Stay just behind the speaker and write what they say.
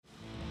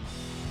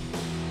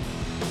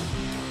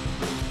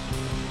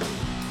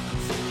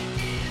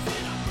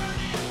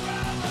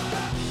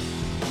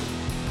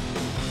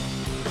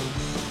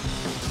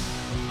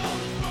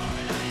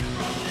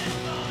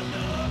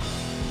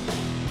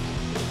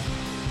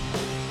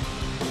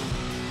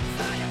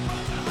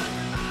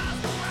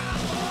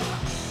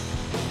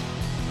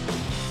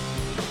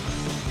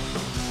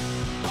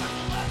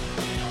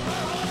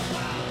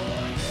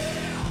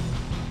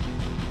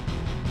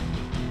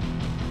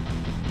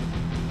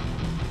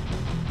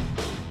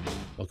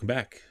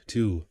back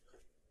to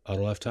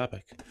Auto Left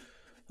Topic.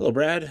 Hello,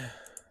 Brad.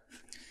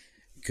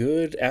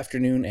 Good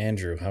afternoon,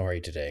 Andrew. How are you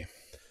today?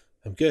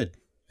 I'm good.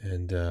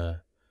 And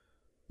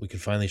we can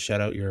finally shout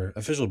out your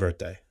official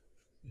birthday.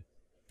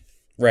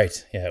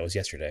 Right. Yeah, it was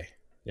yesterday.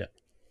 Yeah.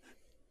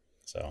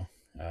 So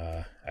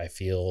I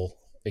feel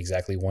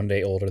exactly one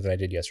day older than I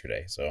did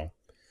yesterday. So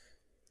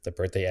the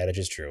birthday adage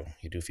is true.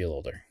 You do feel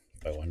older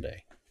by one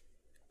day.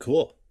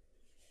 Cool.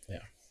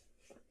 Yeah.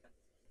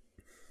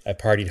 I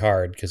partied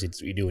hard because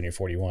you do when you're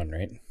 41,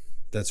 right?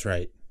 That's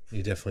right.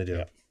 You definitely do.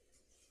 Yeah.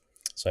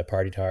 So I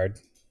partied hard.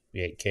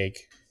 We ate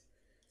cake.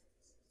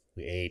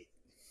 We ate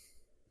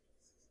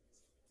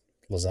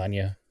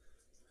lasagna.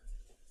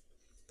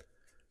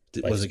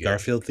 Was it good.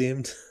 Garfield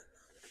themed?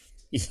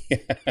 Yeah,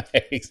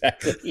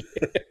 exactly.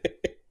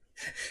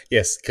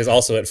 Yes, because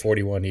also at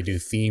 41 you do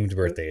themed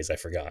birthdays. I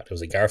forgot. It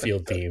was a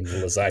Garfield themed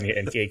lasagna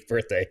and cake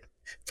birthday.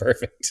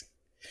 Perfect.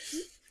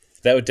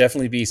 That would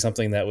definitely be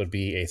something that would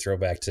be a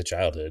throwback to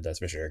childhood. That's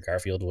for sure.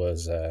 Garfield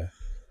was a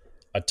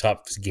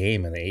top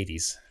game in the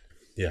 80s.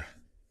 Yeah.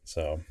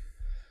 So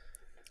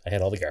I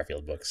had all the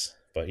Garfield books.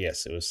 But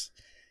yes, it was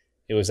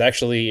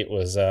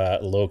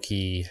low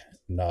key,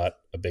 not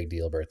a big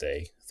deal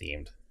birthday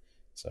themed.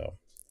 So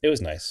it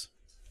was nice.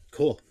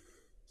 Cool.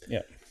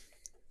 Yeah.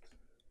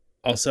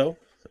 Also,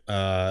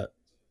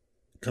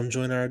 come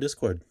join our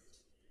Discord.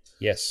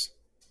 Yes.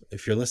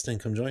 If you're listening,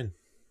 come join.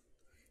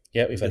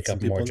 Yeah, we've had a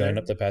couple more join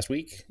up the past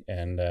week,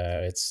 and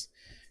it's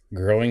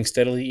growing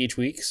steadily each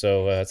week.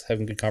 So it's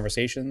having good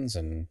conversations,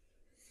 and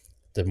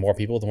the more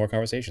people, the more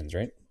conversations,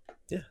 right?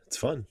 Yeah, it's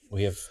fun.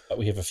 We have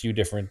a few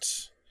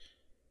different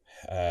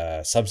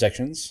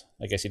subsections,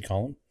 I guess you'd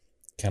call them,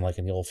 kind of like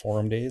in the old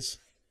forum days.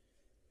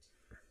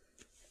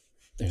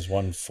 There's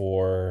one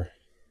for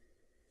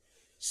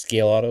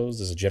scale autos.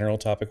 There's a general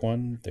topic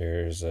one.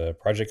 There's a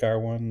project car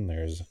one.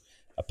 There's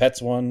a pets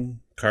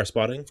one. Car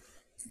spotting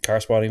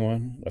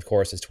one. Of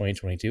course, it's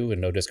 2022,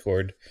 and no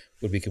Discord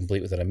would be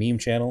complete without a meme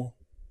channel.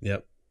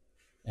 Yep.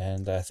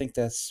 And I think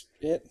that's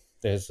it.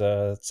 There's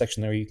a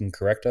section there where you can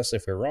correct us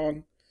if we're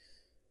wrong.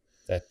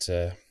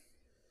 That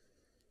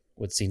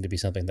would seem to be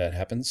something that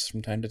happens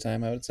from time to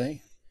time, I would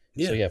say.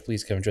 Yeah. So yeah,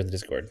 please come join the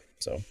Discord.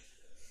 So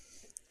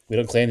we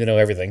don't claim to know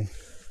everything,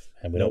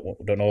 and we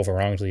don't know if we're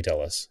wrong until you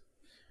tell us.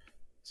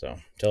 So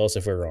tell us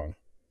if we're wrong.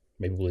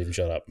 Maybe we'll even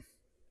shut up.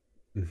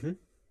 Mm-hmm.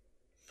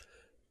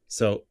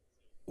 So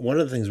one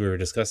of the things we were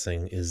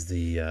discussing is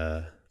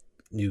the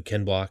new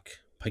Ken Block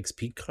Pikes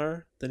Peak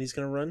car that he's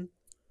going to run.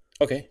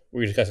 Okay,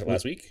 we discussed it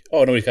last week.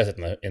 Oh no, we discussed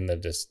it in the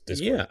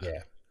Discord.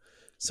 Yeah.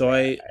 So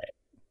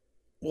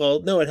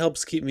it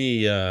helps keep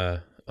me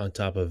on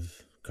top of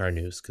car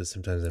news because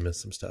sometimes I miss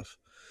some stuff.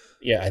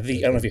 Yeah, I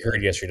don't know if you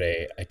heard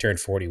yesterday. I turned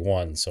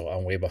 41, so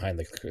I'm way behind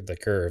the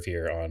curve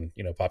here on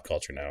pop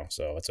culture now.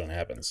 So that's when it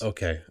happens.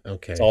 Okay.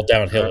 It's all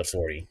downhill at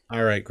 40.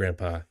 All right,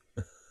 Grandpa,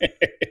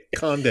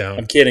 calm down.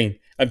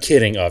 I'm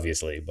kidding,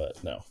 obviously,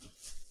 but no,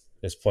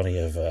 there's plenty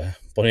of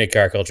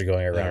car culture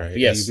going around. All right.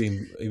 Yes, are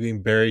you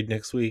being buried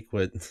next week?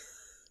 What?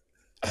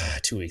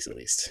 2 weeks at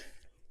least.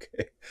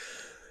 Okay.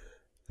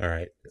 All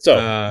right.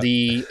 So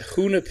the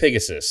Huna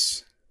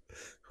Pegasus.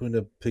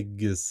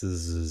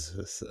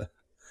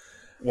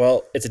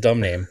 Well, it's a dumb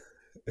name.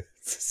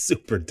 It's a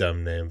super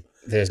dumb name.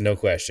 There's no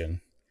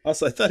question.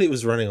 Also, I thought he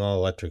was running all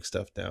electric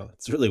stuff now.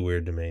 It's really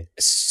weird to me.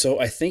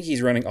 So I think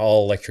he's running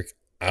all electric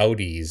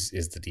Audis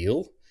is the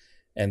deal.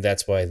 And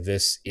that's why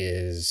this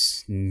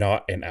is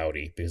not an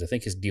Audi, because I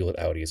think his deal with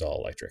Audi is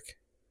all electric.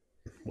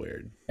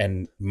 Weird.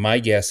 And my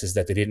guess is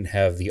that they didn't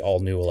have the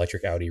all new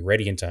electric Audi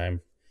ready in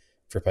time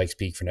for Pikes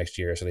Peak for next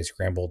year. So they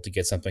scrambled to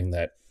get something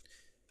that,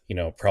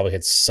 probably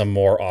had some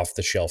more off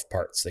the shelf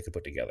parts they could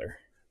put together.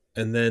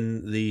 And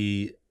then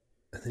he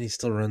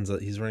still runs.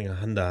 He's running a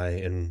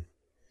Hyundai in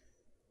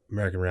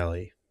American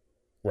Rally,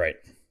 right?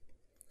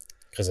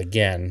 Because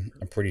again,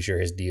 I'm pretty sure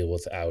his deal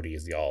with Audi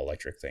is the all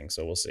electric thing.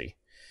 So we'll see.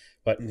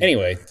 But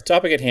anyway, the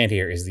topic at hand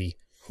here is the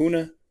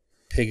Huna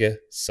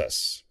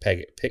Pegasus.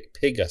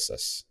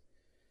 Pegasus.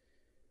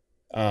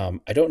 I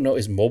don't know.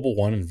 Is Mobile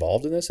One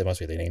involved in this? It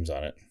must be. The names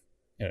on it,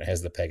 and it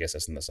has the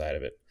Pegasus on the side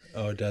of it.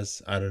 Oh, it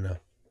does. I don't know.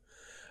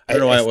 I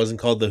don't know why it wasn't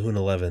called the Huna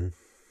 11.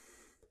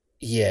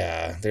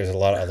 Yeah, there's a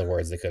lot of other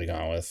words they could have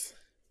gone with,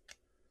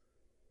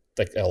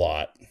 like a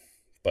lot,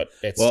 but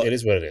it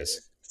is what it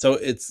is. So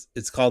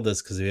it's called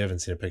this because if you haven't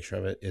seen a picture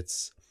of it,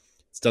 it's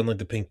done like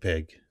the Pink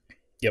Pig.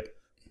 Yep.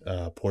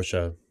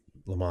 Porsche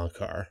Le Mans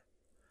car,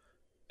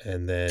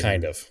 and then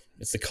kind of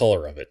it's the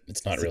color of it.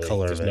 It's not really.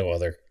 There's no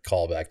other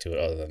callback to it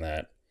other than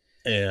that.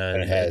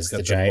 And it has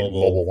the giant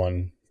Mobile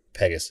One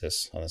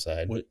Pegasus on the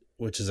side,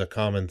 which is a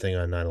common thing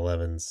on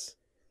 911s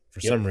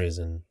for some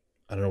reason.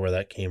 I don't know where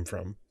that came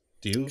from.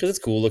 Do you? Because it's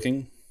cool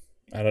looking.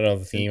 I don't know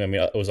the theme. I mean,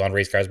 it was on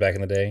race cars back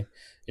in the day.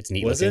 It's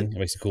neat looking. It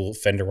makes a cool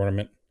fender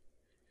ornament.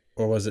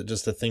 Or was it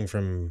just a thing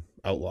from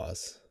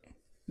Outlaws?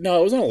 No,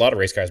 it was on a lot of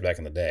race cars back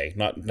in the day.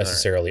 Not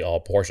necessarily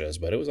all Porsches,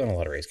 but it was on a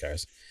lot of race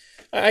cars.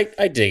 I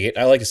dig it.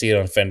 I like to see it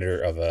on a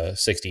fender of a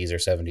 60s or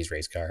 70s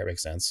race car. It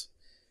makes sense.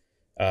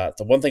 The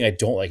one thing I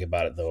don't like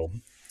about it, though,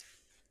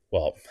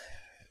 well,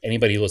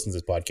 anybody who listens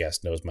to this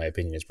podcast knows my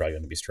opinion is probably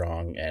going to be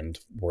strong and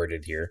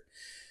worded here.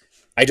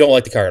 I don't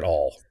like the car at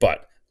all,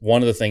 but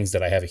one of the things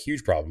that I have a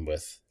huge problem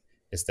with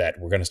is that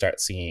we're going to start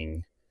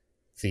seeing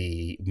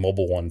the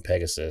Mobil 1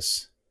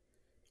 Pegasus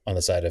on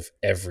the side of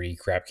every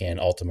crap can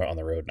Ultima on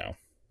the road now.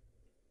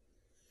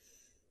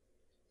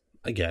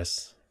 I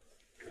guess.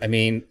 I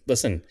mean,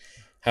 listen,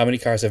 how many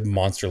cars have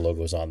monster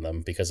logos on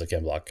them because of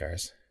Ken Block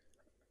cars?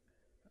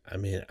 I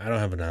mean, I don't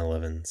have a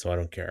 911, so I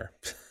don't care.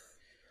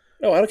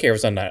 No, I don't care if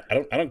it's on. I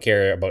don't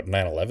care about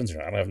 911s or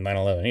not. I don't have a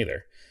 911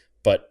 either.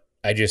 But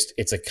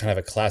it's a kind of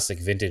a classic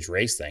vintage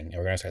race thing, and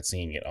we're gonna start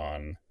seeing it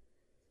on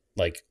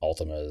like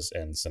Ultimas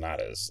and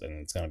Sonatas, and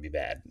it's gonna be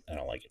bad. I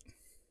don't like it.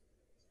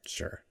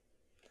 Sure.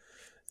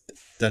 It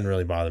doesn't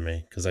really bother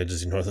me because I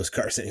just ignore those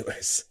cars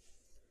anyways.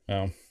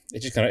 It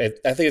just kind of.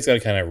 I think it's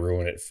gonna kind of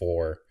ruin it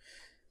for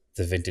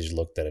the vintage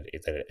look that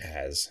it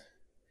has.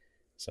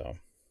 So,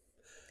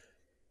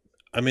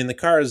 I mean, the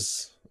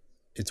cars.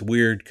 It's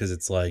weird because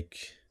it's like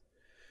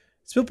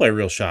it's built by a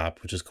real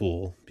shop, which is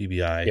cool.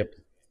 BBI. Yep.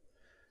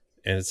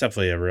 And it's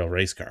definitely a real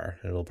race car.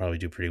 It'll probably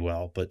do pretty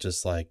well, but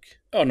just like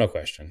no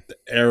question, the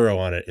aero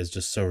on it is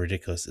just so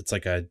ridiculous. It's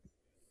like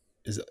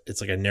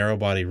a narrow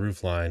body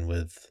roofline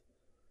with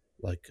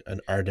like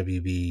an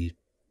RWB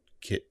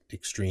kit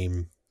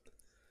extreme.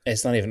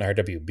 it's not even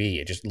RWB.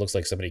 It just looks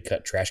like somebody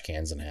cut trash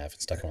cans in half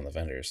and stuck them on the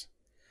fenders.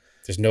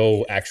 There's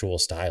no actual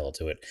style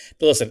to it.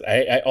 But listen,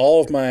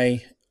 all of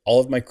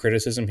my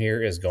criticism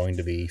here is going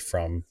to be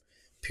from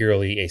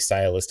purely a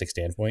stylistic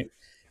standpoint.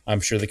 I'm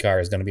sure the car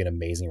is going to be an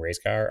amazing race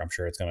car. I'm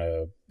sure it's going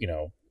to,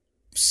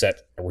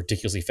 set a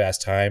ridiculously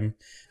fast time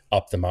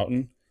up the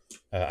mountain.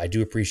 I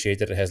do appreciate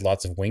that it has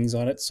lots of wings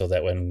on it, so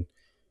that when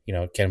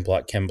Ken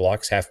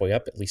blocks halfway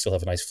up, at least he'll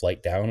have a nice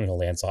flight down and he'll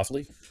land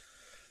softly.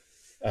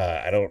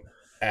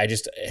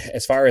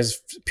 As far as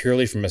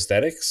purely from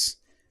aesthetics,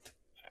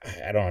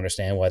 I don't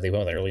understand why they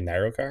went with an early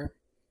Nairo car.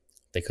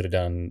 They could have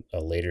done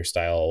a later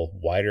style,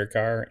 wider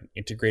car and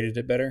integrated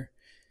it better,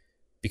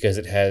 because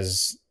it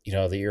has,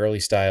 the early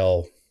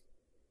style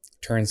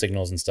turn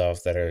signals and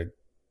stuff that are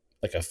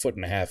like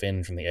 1.5 feet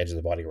in from the edge of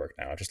the bodywork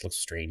now. It just looks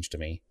strange to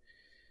me.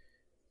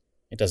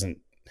 It doesn't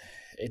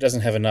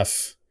have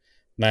enough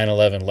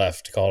 911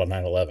 left to call it a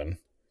 911.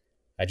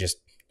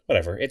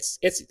 Whatever. It's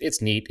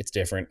neat. It's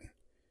different.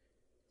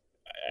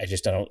 I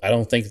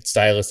don't think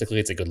stylistically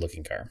it's a good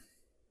looking car.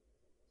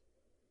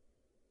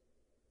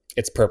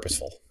 It's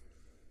purposeful.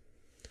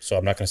 So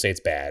I'm not going to say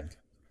it's bad,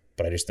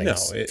 but I just think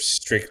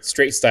straight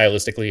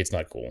stylistically, it's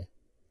not cool.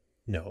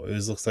 No,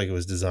 it looks like it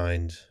was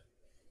designed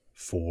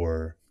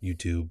for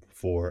YouTube,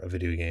 for a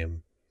video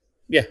game.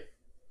 Yeah.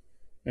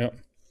 Yeah.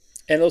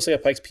 And it looks like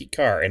a Pikes Peak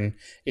car. And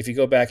if you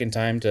go back in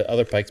time to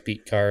other Pikes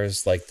Peak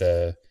cars, like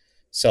the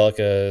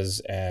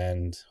Celicas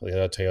and the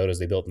other Toyotas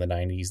they built in the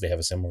 90s, they have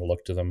a similar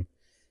look to them.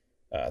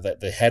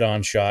 That the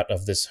head-on shot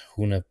of this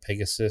Huna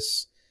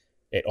Pegasus,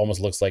 it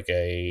almost looks like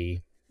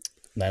a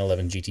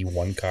 911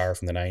 GT1 car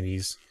from the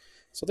 90s.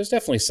 So there's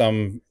definitely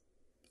some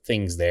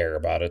things there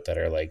about it that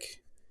are like,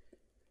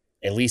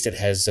 at least it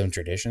has some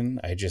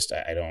tradition. I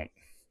don't.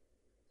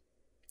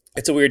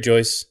 It's a weird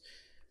choice.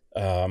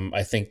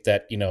 I think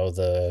that,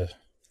 the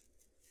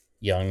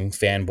young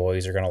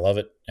fanboys are going to love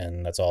it,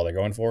 and that's all they're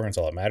going for, and that's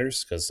all that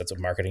matters, because that's what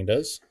marketing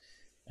does,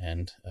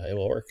 and it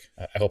will work.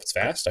 I hope it's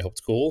fast. I hope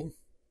it's cool.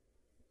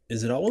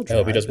 Is it all-wheel drive? I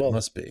hope he does well. It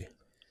must be.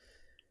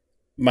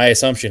 My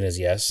assumption is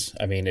yes.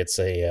 I mean, it's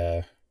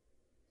a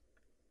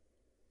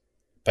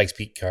Pikes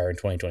Peak car in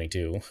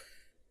 2022,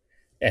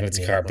 and it's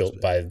a car built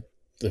by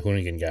the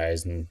Hoonigan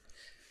guys, and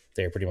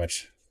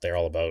they're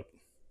all about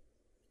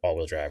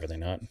all-wheel drive, are they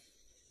not?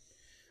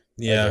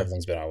 Yeah.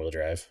 Everything's been all-wheel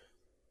drive.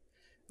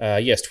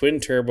 Yes, twin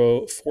turbo,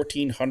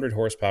 1,400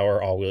 horsepower,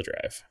 all-wheel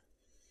drive.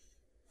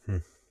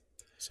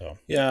 So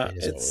yeah, it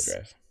is all-wheel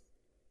drive.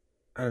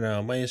 I don't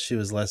know. My issue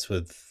is less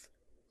with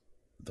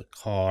the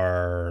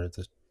car,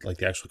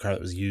 the actual car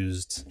that was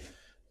used.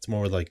 It's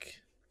more with like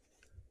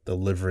the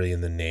livery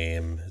and the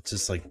name. It's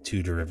just like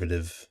too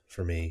derivative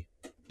for me.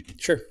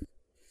 Sure.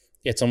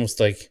 Yeah, it's almost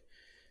like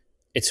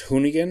it's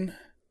Hoonigan,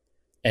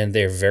 and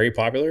they're very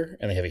popular,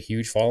 and they have a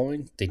huge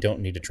following. They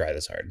don't need to try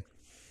this hard.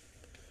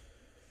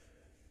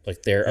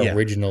 Like their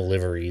original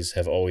liveries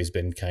have always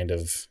been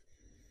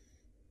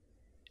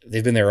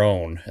they've been their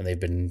own, and they've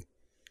been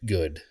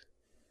good.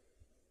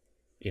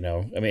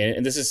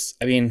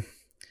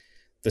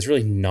 There's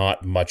really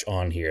not much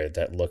on here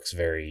that looks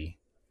very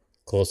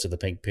close to the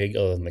Pink Pig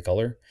other than the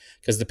color.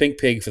 Because the Pink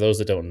Pig, for those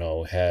that don't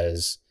know,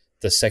 has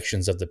the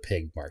sections of the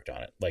pig marked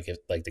on it. Like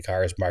the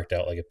car is marked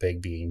out like a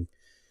pig being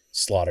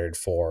slaughtered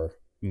for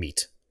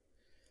meat.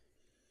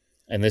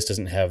 And this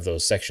doesn't have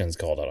those sections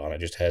called out on it.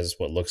 It just has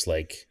what looks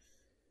like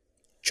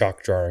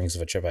chalk drawings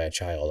by a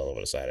child all over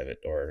the side of it.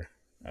 Or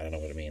I don't know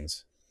what it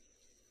means.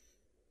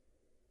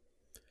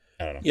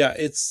 I don't know. Yeah,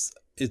 it's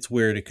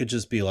weird. It could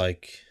just be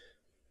like,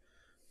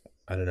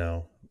 I don't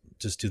know,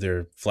 just do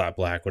their flat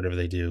black, whatever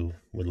they do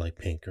with like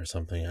pink or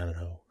something. I don't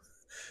know.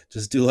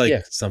 Just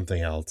do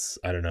something else.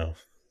 I don't know.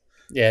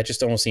 Yeah, it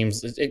just almost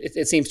seems,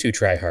 it seems too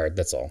try hard.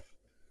 That's all.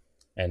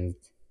 And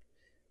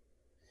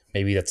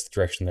maybe that's the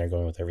direction they're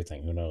going with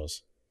everything. Who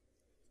knows?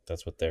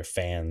 That's what their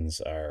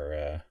fans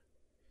are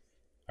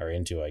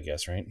into, I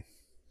guess, right?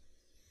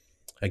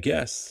 I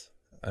guess.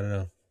 I don't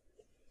know.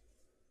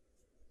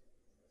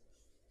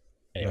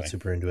 I'm not Anyway,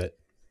 super into it.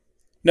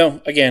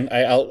 no. Again,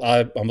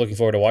 I'm looking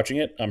forward to watching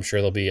it. I'm sure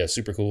there'll be a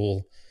super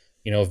cool,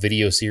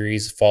 video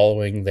series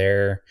following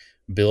their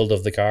build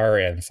of the car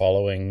and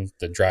following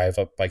the drive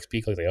up Pikes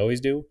Peak like they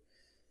always do.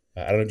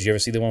 I don't know. Did you ever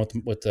see the one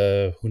with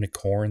the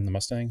Unicorn, the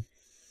Mustang?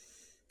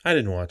 I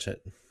didn't watch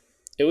it.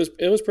 It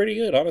was pretty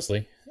good,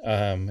 honestly.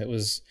 It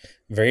was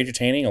very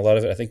entertaining. A lot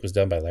of it, I think, was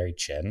done by Larry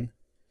Chen.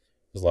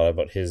 There's a lot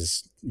about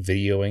his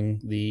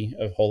videoing the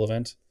whole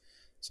event,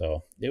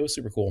 so it was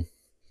super cool.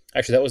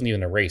 Actually, that wasn't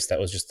even a race. That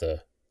was just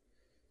the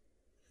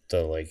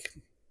like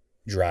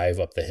drive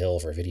up the hill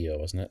for video,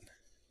 wasn't it?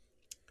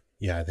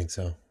 Yeah, I think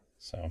so.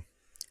 So,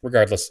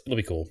 regardless, it'll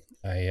be cool.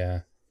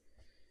 I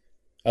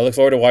look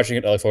forward to watching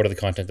it. I look forward to the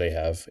content they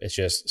have. It's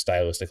just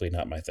stylistically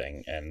not my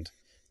thing, and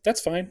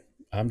that's fine.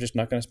 I'm just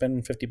not going to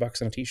spend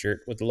 $50 on a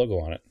T-shirt with the logo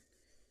on it.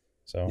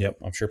 So Yep.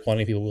 I'm sure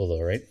plenty of people will,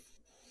 though, right?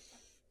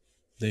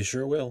 They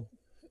sure will.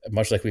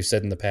 Much like we've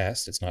said in the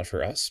past, it's not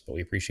for us, but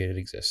we appreciate it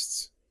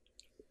exists.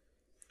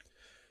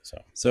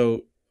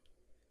 So,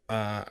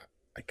 I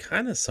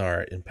kind of saw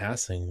it in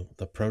passing.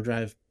 The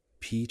ProDrive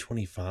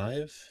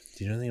P25.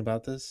 Do you know anything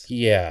about this?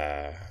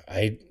 Yeah,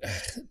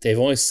 they've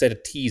only set a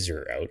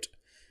teaser out.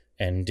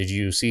 And did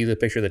you see the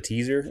picture of the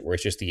teaser where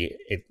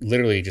it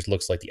literally just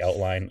looks like the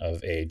outline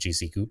of a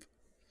GC coupe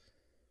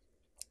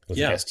with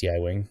Yeah. an STI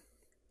wing?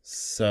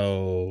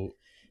 So,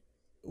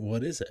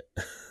 what is it?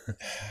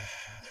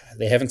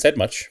 They haven't said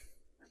much.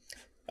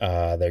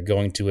 They're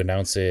going to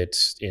announce it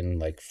in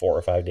like 4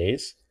 or 5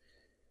 days.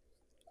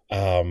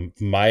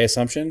 My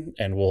assumption,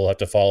 and we'll have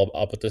to follow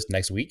up with this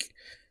next week,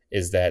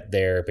 is that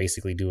they're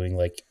basically doing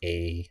like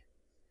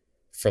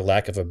for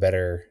lack of a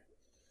better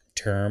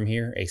term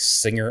here, a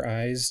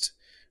singerized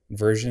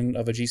version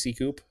of a GC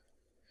coupe,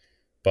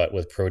 but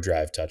with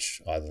ProDrive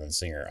touch other than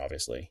Singer,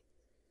 obviously.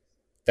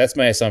 That's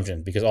my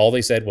assumption, because all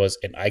they said was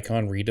an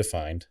icon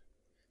redefined.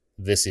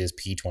 This is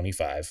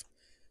P25,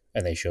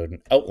 and they showed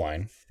an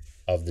outline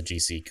of the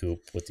GC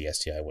coupe with the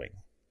STI wing.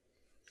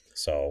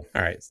 So,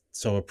 all right.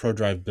 So a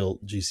ProDrive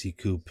built GC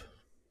coupe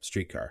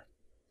streetcar.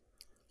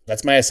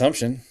 that's my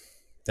assumption.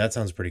 That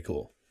sounds pretty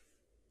cool.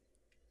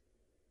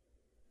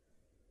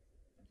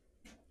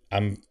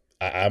 I'm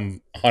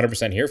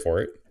 100% here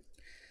for it,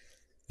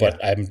 but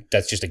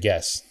that's just a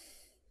guess.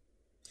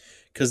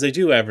 Because they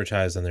do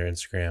advertise on their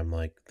Instagram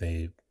like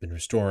they've been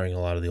restoring a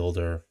lot of the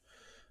older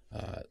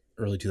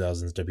early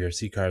 2000s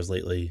WRC cars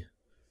lately,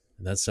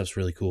 and that stuff's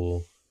really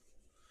cool.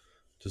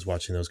 Just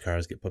watching those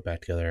cars get put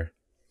back together.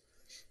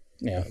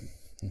 Yeah.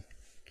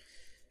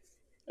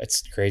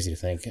 It's crazy to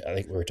think. I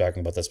think we were talking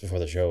about this before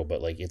the show,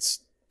 but like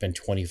it's been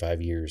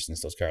 25 years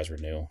since those cars were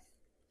new.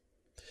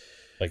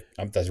 Like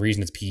the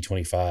reason it's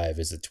P25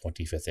 is the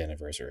 25th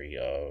anniversary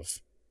of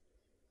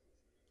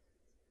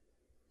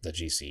the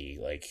GC.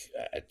 Like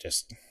I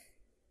just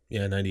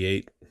Yeah,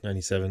 98,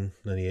 97,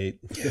 98.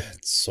 yeah,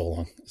 it's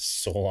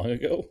so long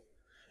ago.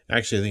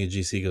 Actually, I think a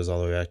GC goes all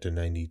the way back to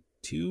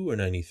 92 or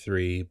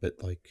 93, but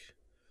like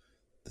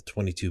the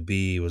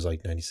 22B was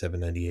like 97,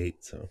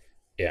 98. So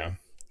Yeah.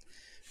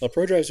 Well,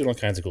 ProDrive's doing all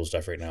kinds of cool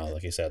stuff right now.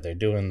 Like I said,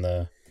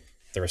 they're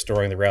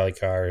restoring the rally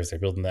cars. They're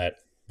building that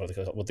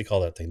what they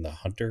call that thing, the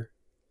Hunter,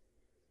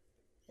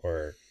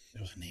 or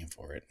there was a name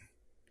for it.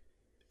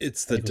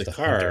 it's the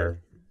Dakar,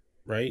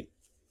 right?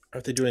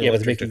 Aren't they doing Yeah,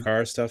 electric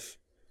Dakar stuff?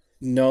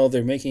 No,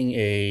 they're making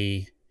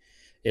it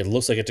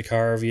looks like a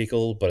Dakar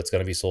vehicle, but it's going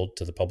to be sold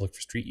to the public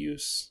for street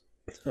use.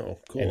 Oh,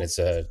 cool. And it's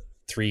a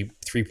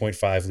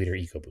 3.5 liter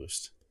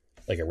EcoBoost,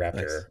 like a Raptor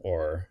Nice.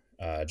 or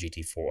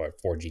GT4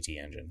 Ford GT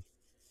engine.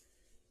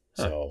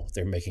 Huh. So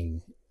they're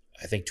making,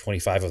 I think,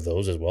 25 of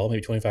those as well.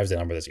 Maybe 25 is the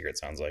number this year, it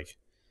sounds like.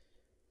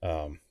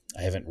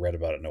 I haven't read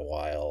about it in a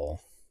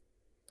while.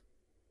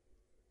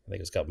 I think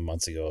it was a couple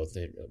months ago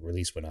the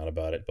release went out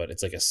about it, but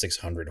it's like a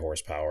 600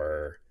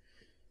 horsepower.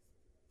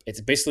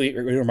 It's basically, it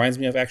reminds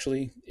me of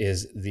actually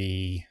is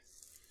the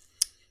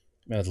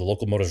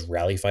Local Motors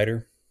Rally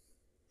Fighter.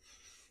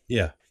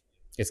 Yeah.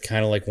 It's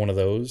kind of like one of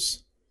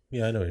those.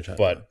 Yeah, I know what you're talking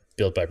but about.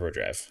 built by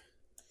ProDrive.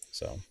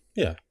 So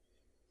Yeah.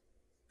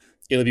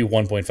 it'll be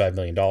 $1.5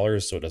 million,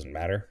 so it doesn't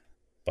matter.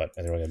 But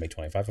they're only going to make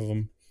 25 of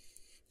them.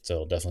 So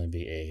it'll definitely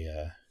be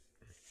a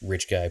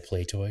rich guy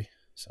play toy.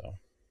 So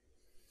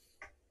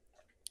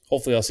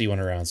hopefully I'll see one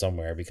around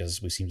somewhere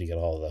because we seem to get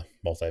all the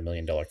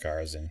multi-million-dollar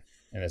cars in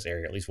this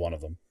area, at least one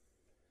of them.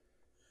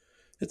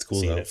 It's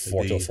cool, See though. it at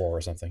 404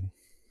 or something.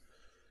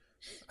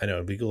 I know.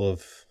 It'd be cool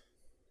if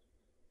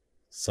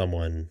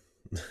someone,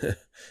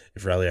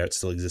 if Rally Art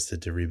still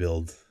existed, to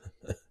rebuild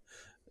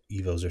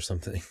Evos or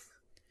something.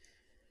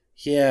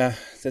 Yeah,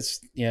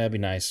 it'd be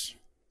nice.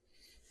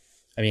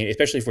 I mean,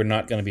 especially if we're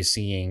not going to be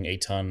seeing a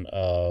ton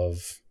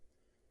of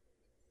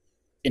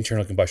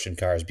internal combustion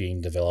cars being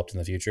developed in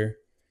the future.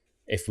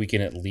 If we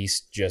can at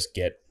least just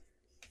get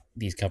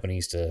these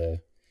companies to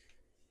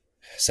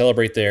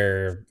celebrate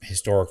their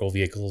historical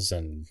vehicles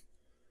and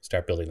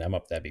start building them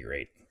up, that'd be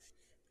great.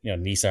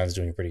 Nissan's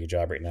doing a pretty good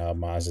job right now.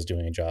 Mazda's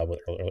doing a job with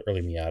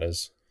early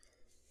Miatas.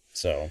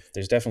 So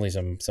there's definitely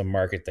some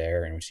market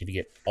there, and we just need to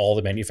get all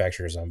the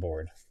manufacturers on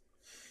board.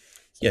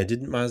 So, Yeah,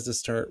 didn't Mazda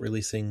start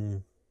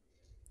releasing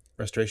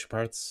restoration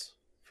parts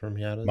for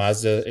Miatas?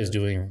 Mazda is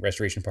doing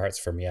restoration parts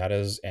for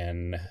Miatas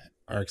and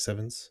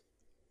RX-7s.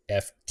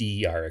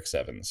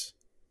 FD-RX-7s.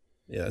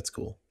 Yeah, that's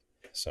cool.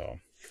 So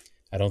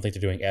I don't think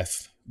they're doing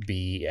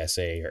FB,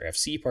 SA, or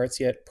FC parts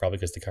yet, probably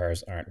because the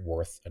cars aren't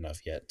worth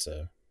enough yet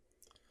to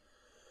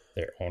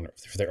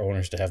for their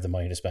owners to have the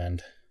money to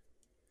spend.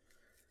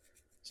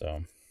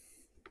 So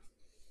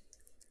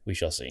we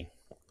shall see.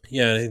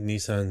 Yeah, I think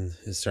Nissan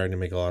is starting to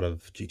make a lot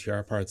of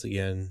GTR parts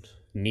again.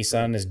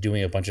 Nissan is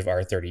doing a bunch of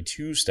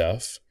R32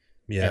 stuff.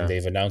 Yeah. And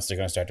they've announced they're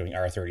going to start doing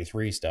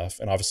R33 stuff.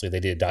 And obviously they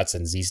did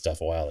Datsun Z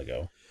stuff a while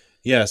ago.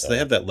 Yeah, so they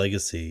have that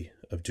legacy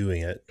of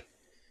doing it.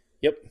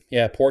 Yep.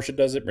 Yeah, Porsche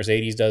does it.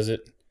 Mercedes does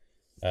it.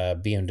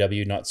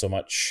 BMW, not so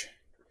much.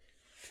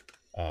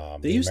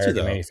 They used American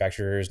to, though.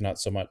 Manufacturers, not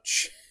so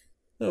much.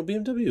 No,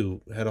 BMW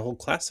had a whole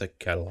classic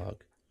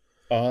catalog.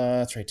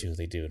 That's right, too.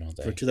 They do, don't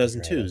they? For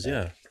 2002s,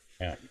 yeah.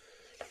 Yeah.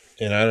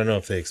 And I don't know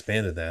if they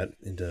expanded that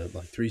into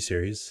like 3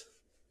 Series.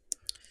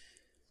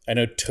 I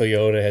know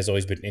Toyota has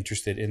always been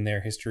interested in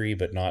their history,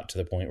 but not to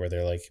the point where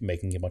they're like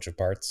making a bunch of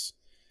parts.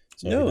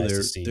 So no,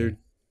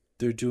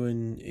 they're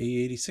doing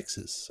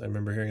A86s. I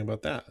remember hearing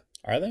about that.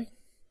 Are they?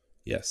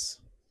 Yes.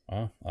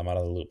 Oh, I'm out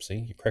of the loop. See,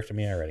 you corrected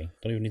me already.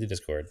 Don't even need the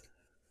Discord.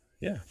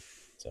 Yeah.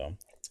 So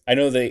I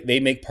know they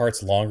make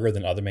parts longer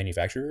than other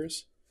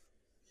manufacturers.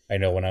 I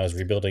know when I was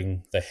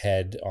rebuilding the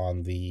head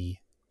on the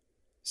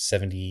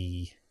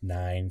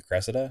 79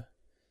 Cressida,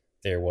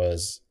 there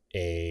was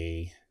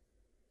I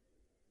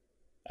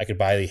could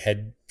buy the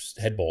head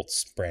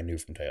bolts brand new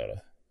from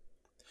Toyota.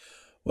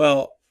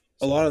 Well,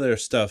 a lot of their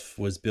stuff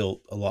was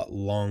built a lot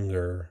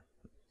longer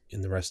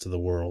in the rest of the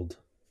world.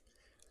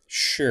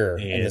 Sure,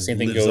 and the same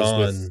thing goes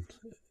with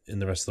in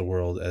the rest of the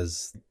world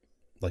as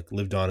like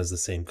lived on as the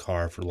same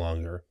car for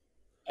longer.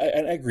 I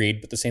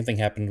agreed, but the same thing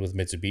happened with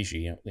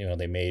Mitsubishi.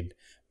 They made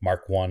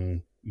Mark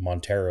I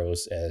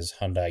Monteros as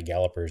Hyundai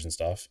Gallopers and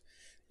stuff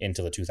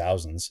into the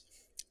 2000s,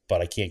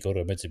 but I can't go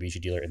to a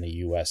Mitsubishi dealer in the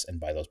US and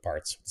buy those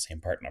parts with the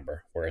same part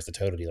number, whereas the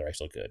Toyota dealer I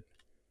still could.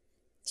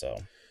 So,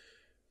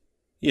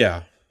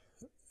 yeah,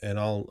 and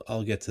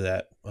I'll get to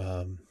that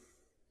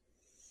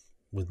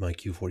with my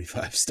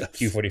Q45 stuff.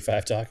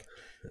 Q45 talk.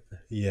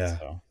 Yeah.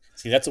 So,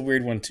 see, that's a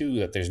weird one too.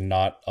 That there's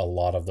not a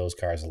lot of those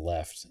cars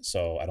left,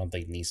 so I don't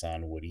think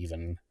Nissan would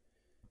even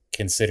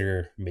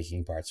consider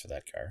making parts for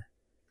that car.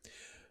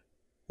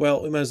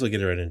 Well, we might as well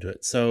get right into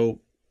it. So,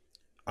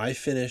 I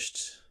finished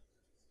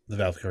the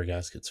valve cover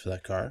gaskets for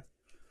that car.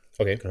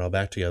 Okay. Got it all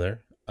back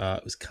together.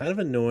 It was kind of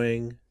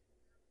annoying.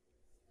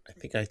 I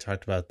think I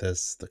talked about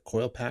this. The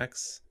coil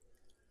packs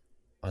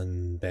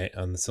on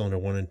the cylinder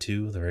 1 and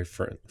 2, the very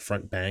front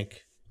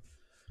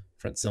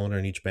cylinder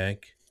in each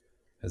bank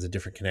has a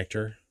different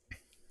connector.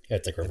 Yeah,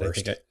 it's like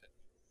reversed.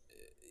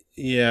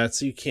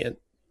 So you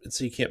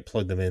can't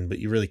plug them in, but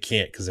you really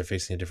can't because they're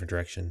facing a different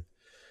direction.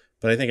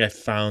 But I think I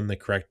found the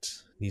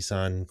correct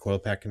Nissan coil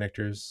pack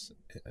connectors,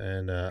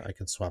 and I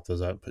can swap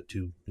those out and put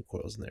 2 new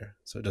coils in there.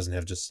 So it doesn't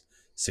have just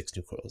 6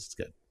 new coils. It's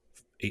got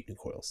 8 new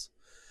coils.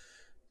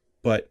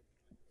 But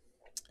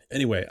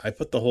anyway, I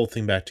put the whole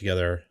thing back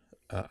together.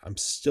 I'm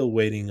still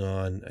waiting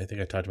on, I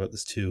think I talked about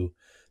this too,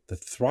 the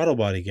throttle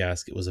body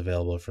gasket was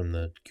available from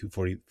the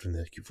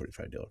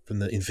Q45 dealer, from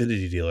the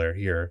Infiniti dealer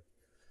here.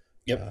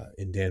 Yep.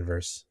 In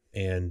Danvers.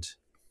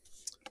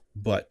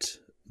 But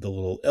the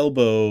little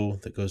elbow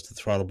that goes to the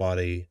throttle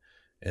body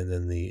and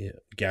then the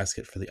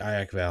gasket for the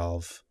IAC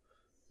valve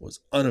was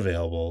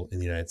unavailable in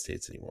the United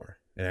States anymore.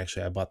 And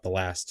actually, I bought the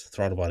last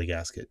throttle body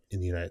gasket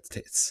in the United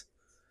States.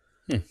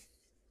 Came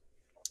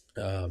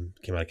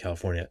out of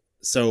California.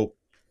 So,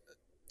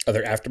 are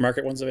there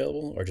aftermarket ones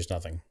available or just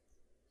nothing?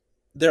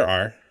 There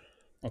are.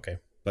 Okay.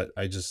 But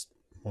I just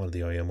wanted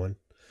the OEM one.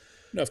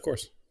 No, of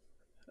course.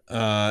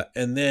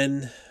 And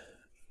then,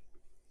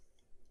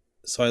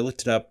 so I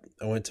looked it up.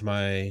 I went to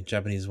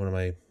one of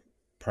my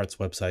parts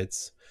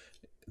websites.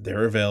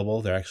 They're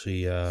available. They're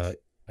actually, I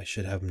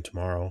should have them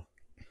tomorrow.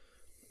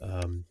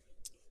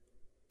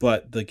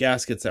 But the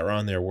gaskets that were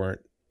on there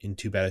weren't in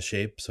too bad a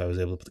shape, so I was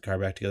able to put the car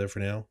back together for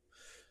now.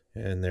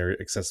 And they're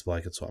accessible.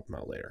 I could swap them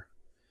out later.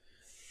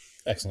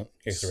 Excellent.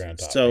 Case around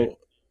top. So,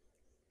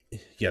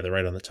 right? Yeah, they're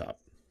right on the top.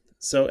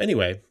 So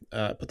anyway,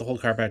 put the whole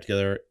car back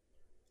together.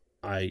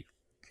 I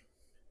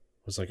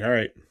was like, all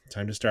right,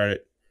 time to start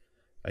it.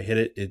 I hit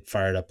it. It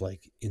fired up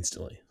like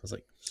instantly. I was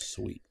like,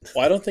 sweet.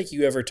 Well, I don't think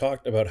you ever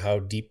talked about how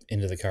deep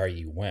into the car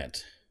you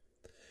went.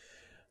 I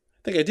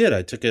think I did.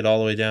 I took it all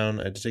the way down.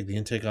 I had to take the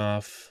intake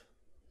off.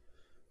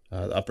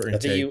 The upper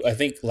intake. I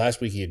think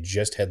last week you had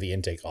just had the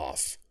intake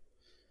off.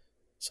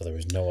 So there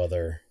was no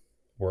other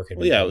work.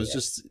 Well, yeah, it was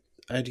just,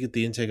 I had to get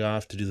the intake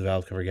off to do the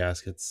valve cover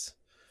gaskets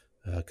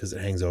because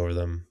it hangs over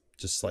them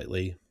just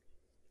slightly.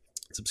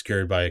 It's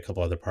obscured by a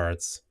couple other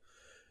parts.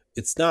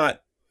 It's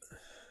not,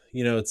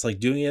 it's like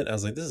doing it. I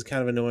was like, this is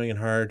kind of annoying and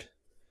hard.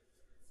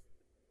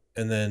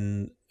 And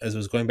then as it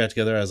was going back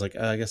together, I was like,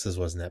 I guess this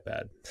wasn't that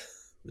bad,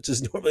 which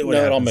is normally what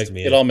No, happens to it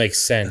me. all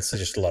makes sense.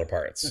 It's just a lot of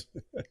parts.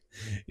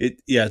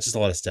 Yeah, it's just a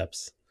lot of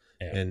steps,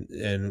 Yeah.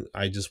 and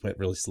I just went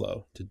really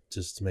slow to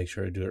just to make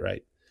sure I do it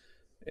right,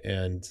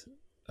 and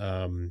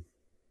um,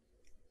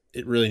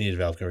 it really needed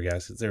valve cover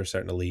gaskets. They were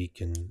starting to leak,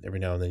 and every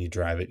now and then you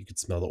drive it, you could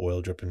smell the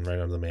oil dripping right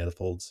onto the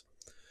manifolds.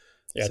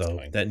 Yeah, it's So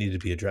annoying. that needed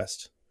to be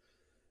addressed.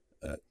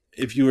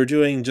 If you were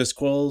doing just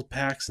coil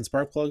packs and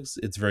spark plugs,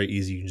 it's very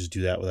easy. You can just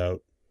do that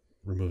without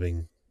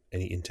removing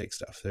any intake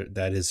stuff.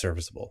 That is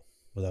serviceable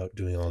without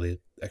doing all the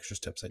extra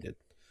steps I did.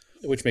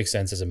 Which makes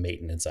sense as a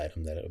maintenance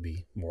item that it would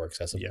be more Yeah.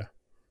 accessible.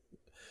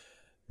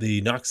 The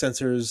NOx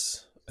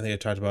sensors I think I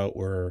talked about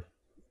were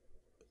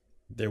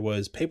there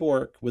was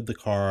paperwork with the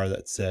car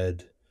that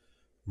said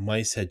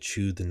mice had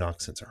chewed the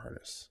NOx sensor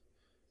harness.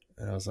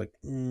 And I was like,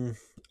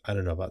 I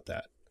don't know about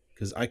that.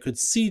 Because I could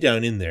see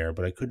down in there,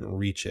 but I couldn't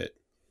reach it.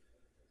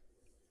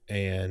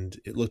 And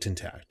it looked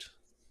intact.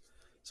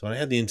 So when I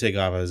had the intake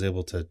off, I was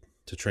able to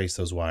trace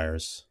those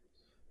wires.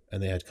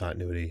 And they had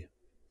continuity.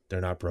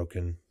 They're not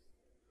broken.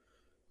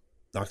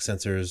 NOx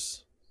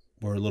sensors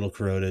were a little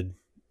corroded.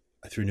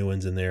 I threw new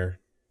ones in there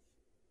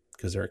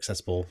because they're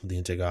accessible with the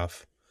intake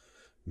off.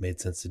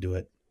 Made sense to do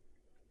it.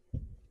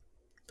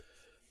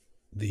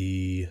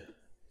 The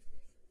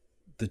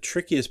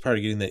trickiest part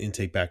of getting that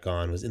intake back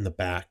on was in the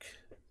back.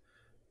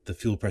 The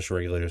fuel pressure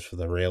regulators for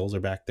the rails are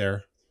back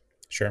there.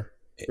 Sure.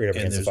 Right up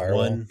And against the there's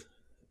firewall. one,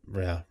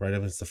 yeah, right up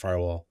against the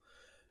firewall.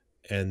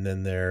 And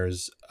then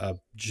there's a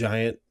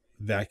giant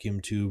vacuum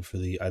tube for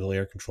the idle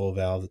air control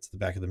valve that's at the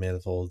back of the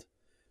manifold.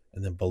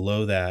 And then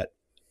below that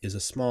is a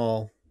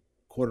small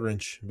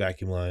 1/4-inch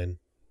vacuum line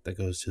that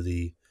goes to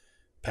the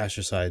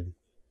passenger side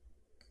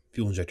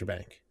fuel injector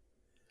bank.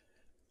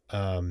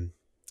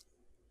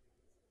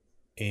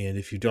 And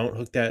if you don't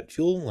hook that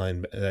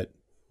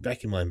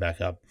vacuum line back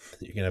up,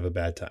 you're gonna have a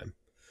bad time.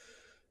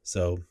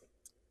 So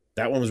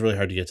that one was really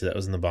hard to get to. That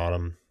was in the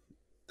bottom.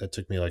 That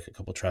took me like a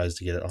couple tries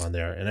to get it on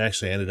there, and I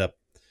actually ended up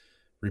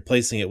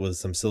replacing it with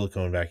some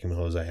silicone vacuum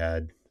hose I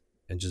had,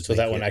 and just So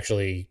that making one it.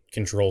 actually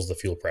controls the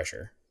fuel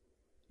pressure.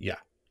 Yeah,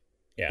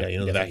 Yeah, yeah. You you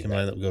know the definitely need vacuum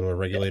line that. that would go to a Yep.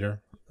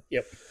 regulator.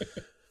 Yep.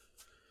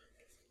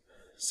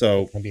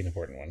 So That'd be an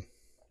important one.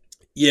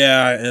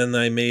 yeah, and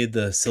I made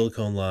the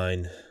silicone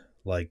line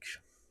like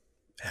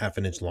half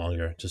an inch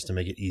longer just to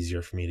make it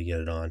easier for me to get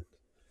it on.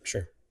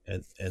 Sure.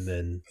 And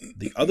then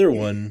the other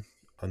one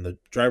on the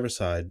driver's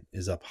side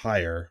is up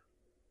higher,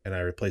 and I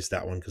replaced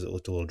that one because it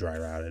looked a little dry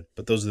rotted.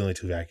 But those are the only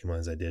two vacuum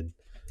lines I did.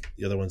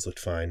 The other ones looked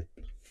fine.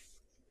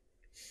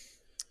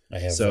 I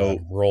have So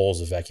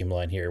rolls of vacuum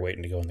line here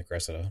waiting to go in the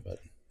Cressida, but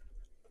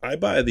I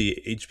buy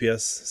the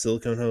HPS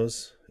silicone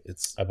hose.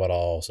 It's I bought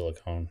all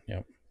silicone.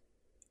 Yep.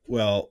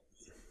 well,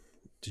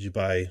 did you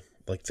buy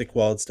like thick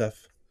walled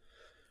stuff?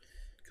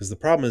 Because the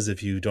problem is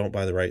if you don't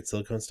buy the right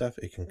silicone stuff,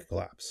 it can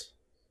collapse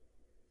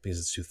because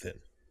it's too thin.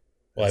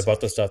 Well, I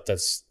bought the stuff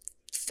that's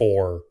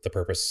for the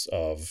purpose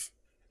of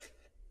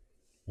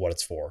what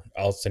it's for.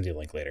 I'll send you a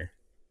link later.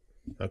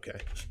 Okay.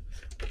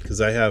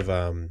 Because I have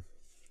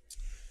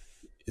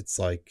it's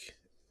like,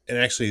 and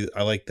actually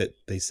I like that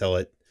they sell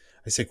it.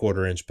 I say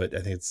 1/4 inch, but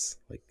I think it's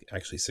like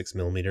actually 6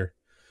 millimeter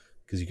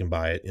because you can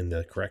buy it in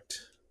the correct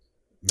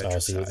Oh,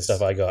 metric see, the size.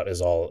 stuff I got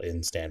is all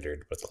in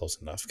standard, but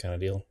close enough kind of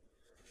deal.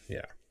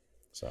 Yeah.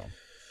 So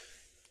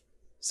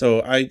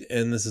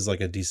And this is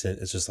like a decent,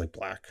 it's just like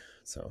black.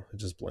 So it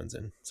just blends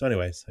in. So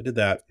anyways, I did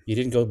that. you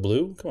didn't go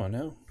blue? Come on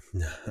now.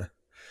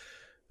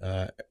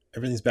 uh,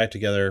 everything's back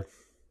together.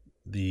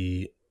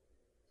 The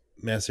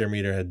mass air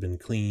meter had been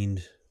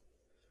cleaned.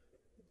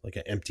 Like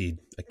I emptied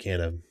a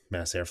can of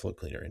mass airflow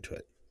cleaner into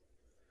it.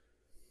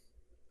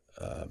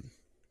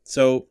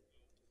 So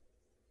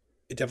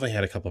it definitely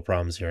had a couple of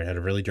problems here. It had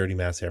a really dirty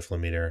mass airflow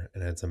meter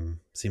and had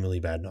some seemingly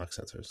bad NOx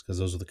sensors because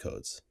those are the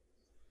codes.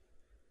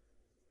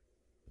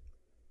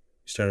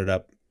 Started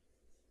up.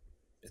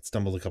 It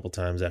stumbled a couple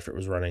times after it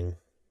was running.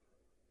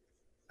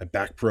 I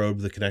back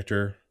probed the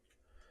connector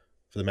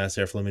for the mass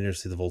airflow meter to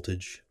see the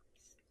voltage.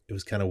 It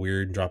was kind of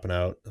weird and dropping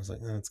out. I was like,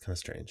 that's kind of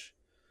strange.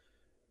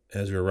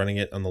 As we were running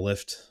it on the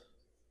lift,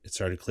 it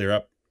started to clear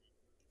up,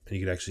 and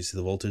you could actually see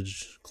the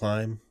voltage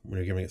climb when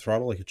you're giving it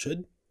throttle like it should.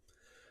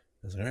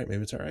 I was like, all right,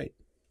 maybe it's all right.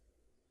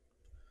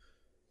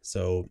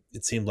 So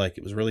it seemed like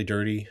it was really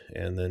dirty,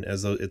 and then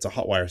as though it's a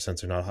hot wire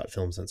sensor, not a hot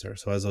film sensor.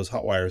 So as those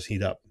hot wires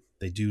heat up,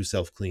 they do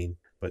self-clean,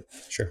 but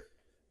Sure.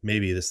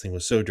 maybe this thing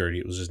was so dirty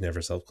it was just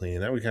never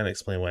self-cleaning. That would kind of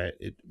explain why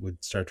it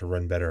would start to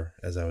run better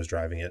as I was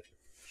driving it.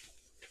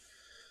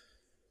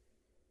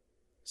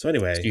 So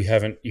anyway, So you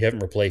haven't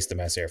replaced the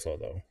mass airflow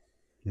though.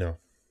 no,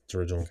 it's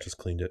original. Okay. Just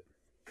cleaned it.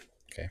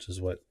 Okay. Which is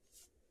what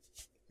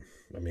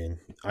I mean.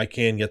 I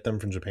can get them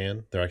from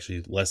Japan. They're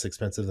actually less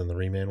expensive than the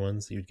Reman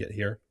ones that you'd get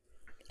here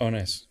Oh,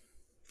 nice.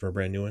 for a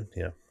brand new one.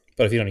 Yeah,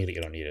 But if you don't need it,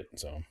 you don't need it.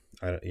 So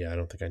I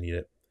don't think I need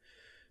it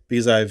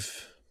because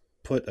I've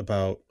put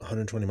about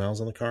 120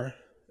 miles on the car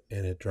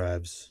and it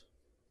drives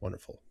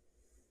wonderful.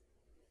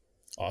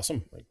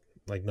 awesome.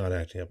 Like not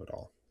acting up at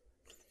all.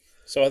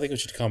 So I think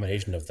it's just a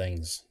combination of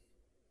things.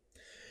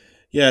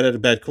 Yeah, it had a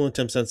bad coolant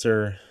temp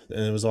sensor,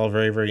 and it was all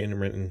very, very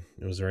intermittent.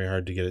 It was very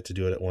hard to get it to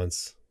do it at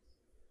once.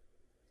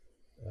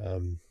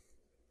 Um,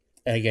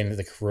 And again,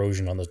 the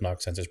corrosion on those knock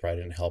sensors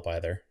probably didn't help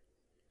either.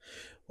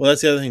 well,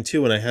 that's the other thing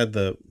too. When I had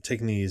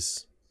taking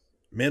these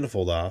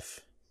manifold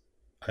off,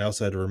 I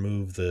also had to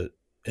remove the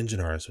engine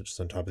harness, which is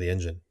on top of the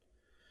engine,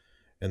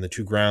 and the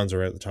two grounds are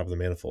right at the top of the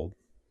manifold,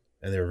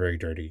 and they were very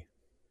dirty,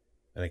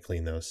 and I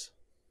cleaned those.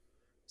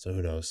 So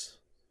who knows?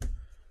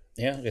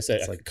 Yeah, like I said,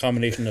 It's a like,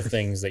 combination of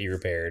things that you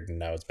repaired, and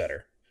now it's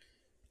better,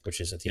 which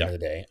is at the end yeah. of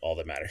the day all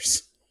that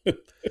matters.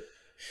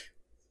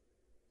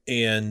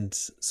 And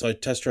so I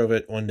test drove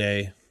it one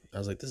day. I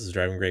was like, this is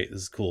driving great.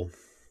 This is cool.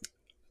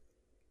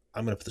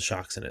 I'm gonna put the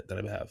shocks in it that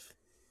I have.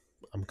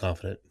 I'm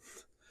confident.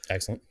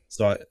 Excellent.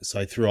 So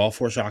I threw all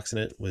four shocks in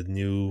it with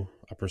new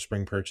upper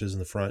spring perches in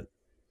the front,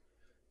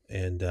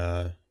 and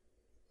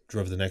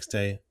drove the next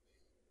day.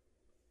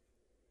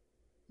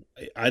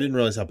 I didn't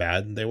realize how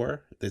bad they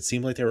were. It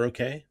seemed like they were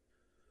okay,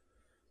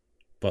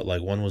 but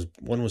like one was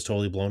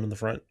totally blown in the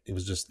front. It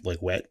was just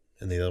like wet,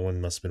 and the other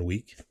one must have been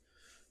weak.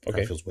 The car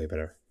Okay. feels way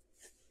better.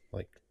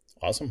 Like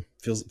Awesome.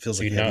 feels So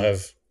like you now heavy.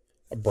 have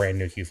a brand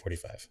new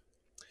Q45.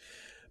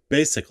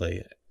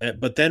 Basically.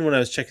 But then when I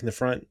was checking the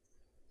front,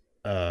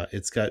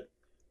 it's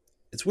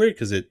weird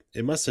because it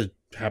must have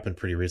happened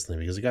pretty recently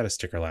because it got a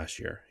sticker last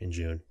year in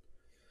June.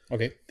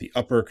 Okay. The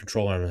upper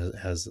control arm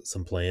has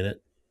some play in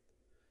it,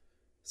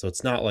 so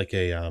it's not like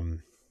a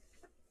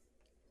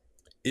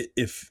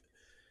if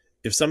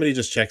somebody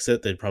just checks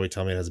it, they'd probably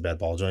tell me it has a bad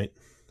ball joint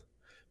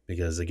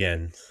because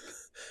again,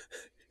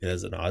 it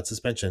has an odd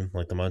suspension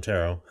like the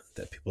Montero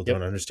that people Yep.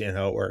 don't understand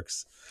how it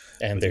works.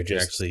 And But they're you can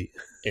just actually,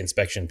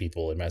 inspection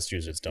people in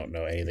Massachusetts don't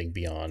know anything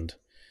beyond,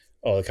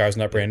 oh, the car's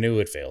not brand new,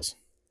 it fails.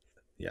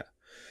 yeah.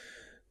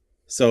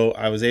 So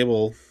I was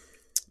able,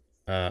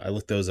 I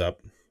looked those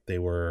up. They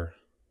were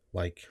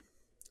like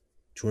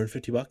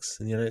 $250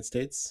 in the United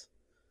States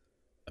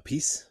a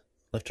piece,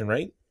 left and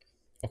right.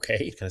 Okay.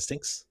 It kind of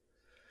stinks.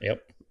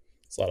 Yep.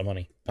 It's a lot of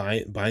money.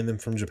 Buying them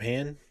from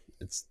Japan,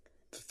 it's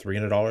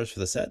 $300 for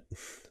the set,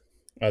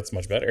 That's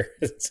much better.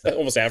 It's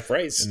almost half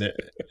price.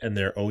 and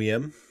they're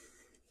OEM.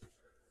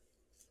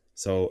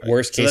 So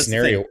Worst case that's the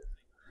thing. scenario,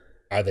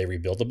 are they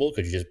rebuildable?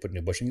 Could you just put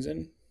new bushings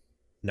in?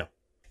 No,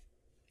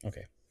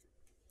 Okay.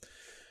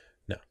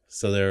 no.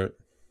 So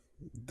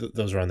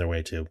those are on their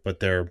way too, but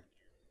they're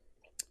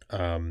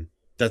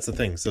that's the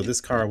thing. So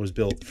this car was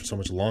built for so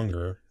much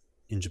longer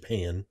in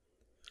Japan.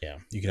 Yeah.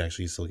 You can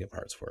actually still get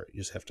parts for it. You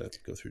just have to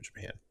go through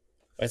Japan.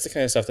 That's the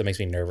kind of stuff that makes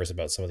me nervous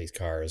about some of these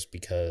cars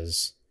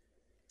because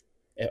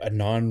a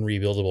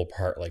non-rebuildable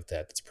part like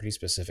that's a pretty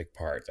specific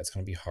part. That's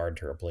going to be hard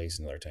to replace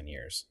in another 10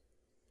 years.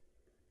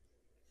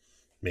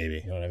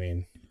 Maybe. You know what I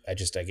mean? I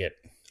get...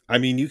 I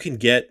mean,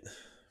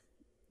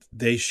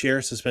 they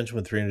share suspension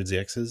with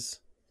 300ZXs.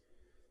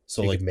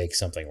 So you like could make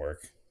something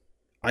work.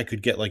 I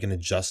could get like an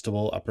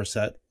adjustable upper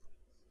set,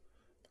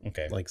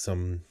 Okay. like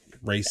some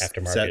race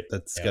Aftermarket, set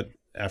that's yeah. got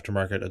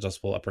aftermarket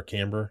adjustable upper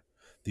camber.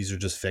 These are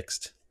just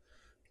fixed.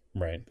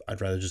 Right.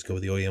 I'd rather just go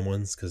with the OEM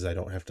ones because I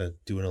don't have to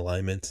do an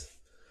alignment.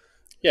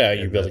 Yeah,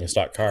 you're And building a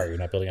stock car. You're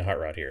not building a hot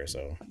rod here,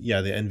 so...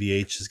 Yeah, the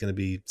NVH is going to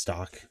be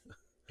stock.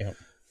 Yeah,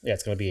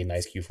 it's going to be a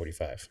nice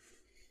Q45.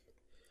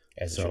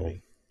 As it should So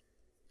be.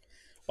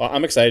 Well,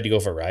 I'm excited to go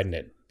for riding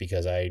it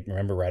because I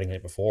remember riding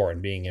it before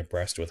and being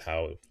impressed with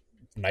how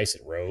nice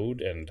it rode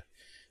and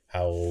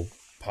how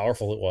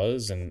powerful it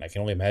was. And I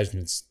can only imagine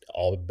it's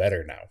all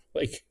better now.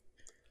 Like,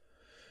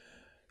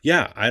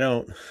 yeah, I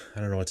don't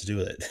know what to do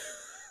with it.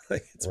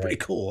 Like it's pretty right.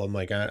 cool. I'm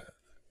like I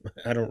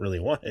don't really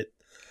want it.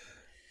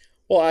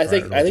 Well, I Or I don't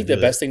think know what to the do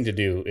with best it. thing to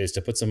do is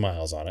to put some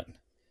miles on it.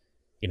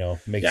 You know,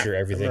 make Yeah, sure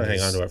I'm everything gonna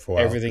hang on to it for a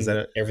while. Is that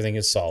it? everything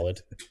is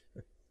solid.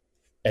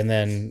 And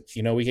then,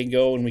 we can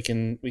go and we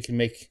can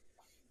make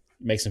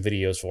some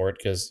videos for it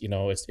because,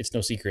 it's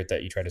no secret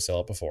that you tried to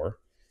sell it before.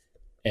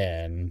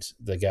 And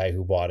the guy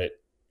who bought it,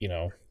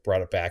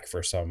 brought it back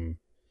for some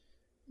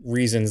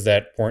reasons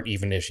that weren't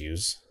even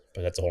issues,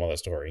 but that's a whole other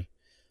story.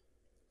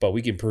 But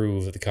we can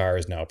prove that the car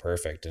is now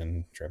perfect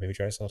and maybe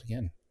try to sell it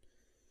again.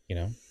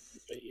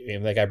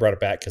 And that guy brought it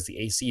back because the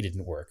AC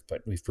didn't work,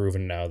 but we've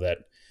proven now that,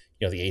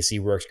 the AC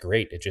works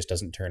great. It just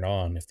doesn't turn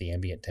on if the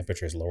ambient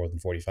temperature is lower than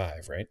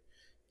 45, right?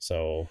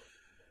 So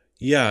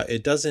Yeah,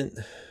 it doesn't.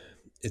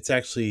 It's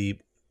actually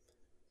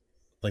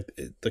like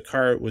the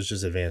car was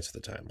just advanced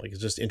at the time. Like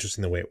it's just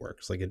interesting the way it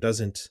works. Like it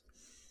doesn't.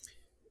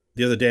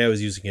 The other day I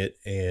was using it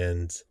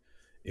and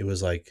it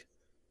was like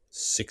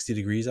 60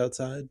 degrees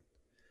outside,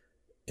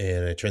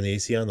 and I turn the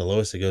AC on. The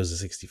lowest it goes to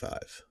 65.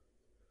 it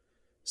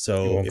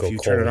So won't if go you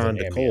turn it colder on than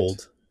to ambient.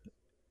 cold,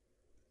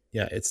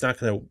 yeah, it's not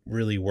going to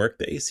really work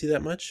the AC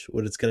that much.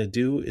 What it's going to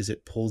do is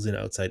it pulls in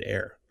outside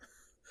air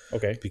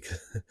Okay.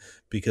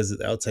 because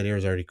the outside air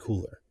is already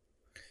cooler.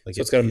 Like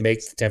So it's going to make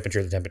the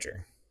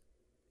temperature.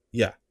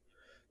 Yeah.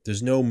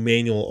 There's no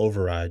manual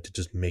override to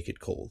just make it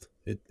cold.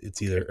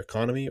 It's either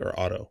economy or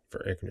auto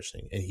for air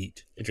conditioning and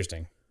heat.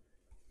 Interesting.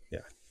 Yeah.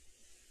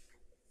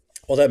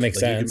 Well, that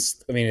makes Like you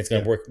sense. I mean, it's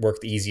going to yeah.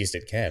 work the easiest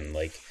it can.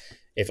 Like,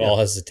 If Yeah. all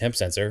has a temp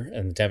sensor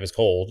and the temp is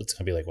cold, it's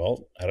going to be like,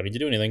 well, I don't need to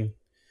do anything.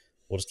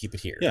 We'll just keep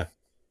it here. Yeah.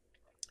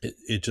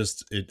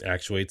 It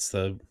actuates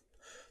the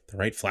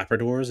right flapper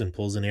doors and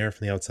pulls in air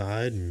from the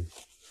outside, and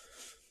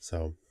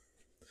so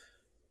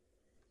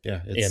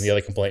yeah, And the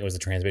other complaint was the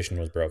transmission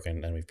was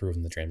broken, and we've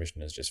proven the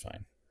transmission is just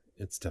fine.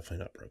 it's definitely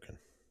not broken.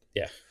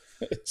 Yeah.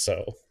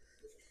 So,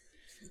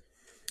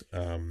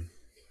 Um,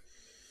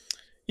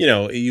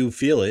 you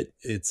feel it.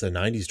 It's a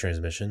 '90s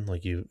transmission.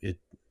 Like it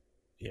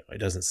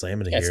doesn't slam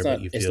into yeah, gear,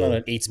 but you it's feel not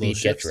an little 8-speed get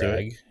shifts to it.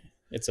 drag.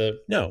 It's a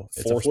No,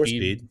 it's a 4-speed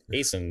 4-speed,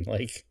 ASIN.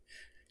 Like,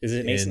 is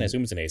it an ASIN? I and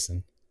assume it's an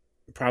ASIN.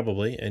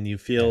 probably, and you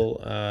feel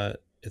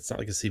it's not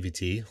like a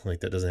CVT, like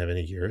that doesn't have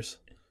any gears.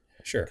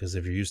 Sure. Because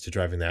if you're used to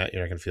driving that,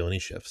 you're not going to feel any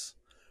shifts.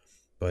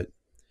 But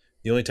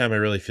the only time I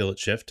really feel it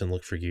shift and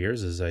look for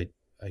gears is I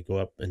go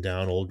up and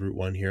down Old Route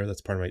 1 here. That's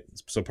part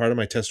of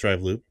my test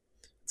drive loop.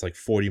 It's like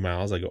 40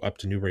 miles. I go up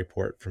to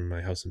Newburyport from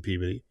my house in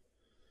Peabody.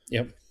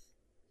 Yep.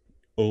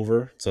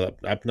 Over, so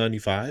up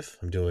 95.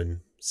 I'm doing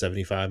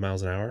 75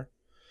 miles an hour.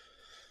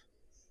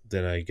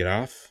 Then I get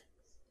off,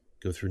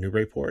 go through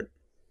Newburyport,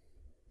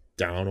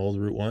 down Old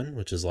Route 1,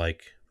 which is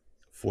like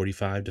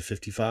 45 to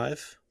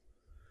 55.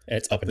 And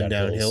it's Up and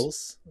down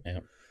hills. Yeah.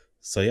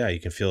 So yeah,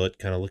 you can feel it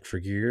kind of look for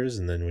gears,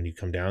 and then when you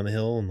come down the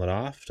hill and let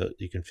off,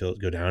 you can feel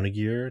it go down a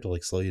gear to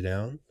like slow you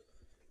down.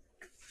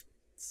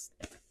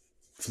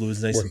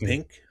 Fluid's nice and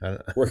pink.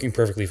 Working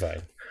perfectly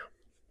fine.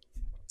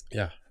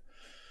 Yeah,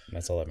 and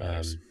that's all that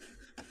matters.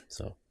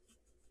 So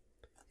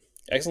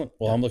excellent.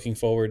 Well, I'm looking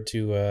forward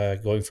to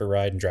going for a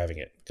ride and driving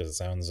it because it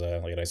sounds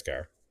like a nice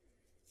car.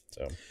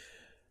 So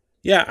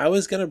yeah, I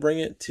was gonna bring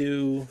it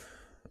to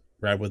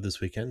Radwood this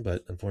weekend,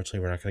 but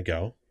unfortunately, we're not gonna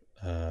go.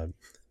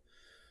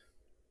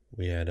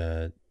 We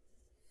had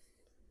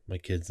my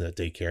kids at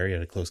daycare. He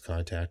had a close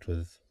contact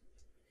with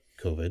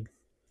COVID.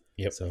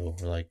 Yep. So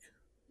we're like,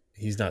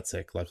 he's not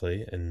sick,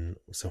 luckily, and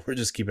so we're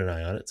just keeping an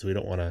eye on it. So we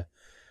don't want to.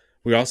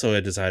 We also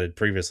had decided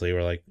previously,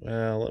 we're like,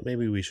 well,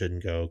 maybe we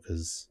shouldn't go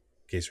because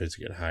case rates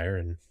are getting higher,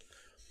 and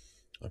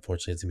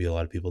unfortunately, it's gonna be a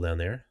lot of people down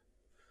there.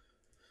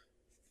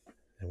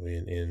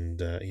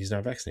 And he's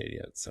not vaccinated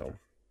yet, so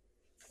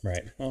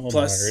right. Well,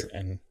 plus,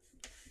 and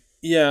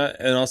yeah,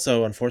 and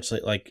also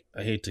unfortunately, like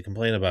I hate to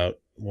complain about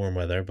warm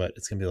weather, but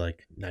it's gonna be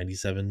like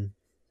 97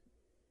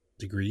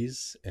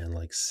 degrees and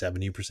like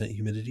 70%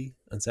 humidity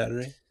on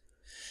Saturday.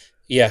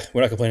 Yeah,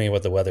 we're not complaining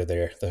about the weather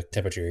there, the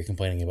temperature. You're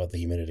complaining about the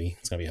humidity.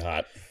 It's gonna be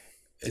hot.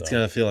 It's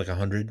gonna feel like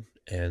 100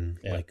 and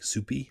like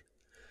soupy.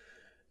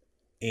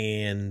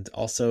 And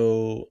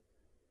also,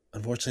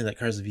 unfortunately, that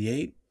car's a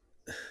V8,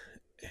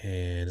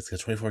 and it's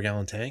got a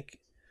 24-gallon tank.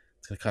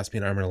 It's gonna cost me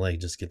an arm and a leg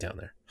just to get down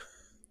there.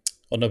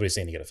 Well, nobody's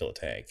saying you got to fill a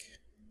tank,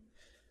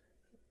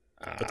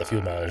 but the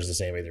fuel mileage is the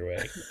same either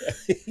way.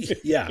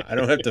 Yeah, I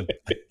don't have to.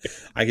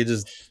 I could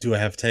just do a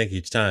half tank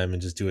each time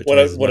and just do it.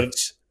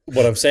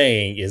 What I'm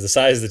saying is the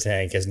size of the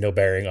tank has no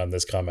bearing on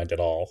this comment at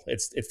all.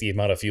 It's the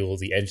amount of fuel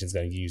the engine's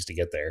going to use to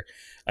get there.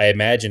 I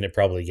imagine it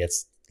probably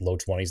gets low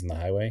 20s in the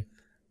highway.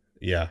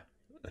 Yeah,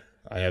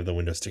 I have the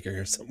window sticker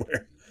here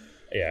somewhere.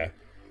 Yeah,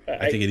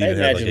 I think it even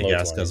had like a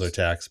gas guzzler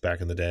tax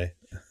back in the day.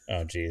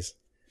 Oh, geez.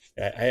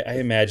 I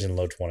imagine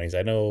low 20s.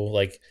 I know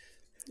like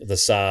the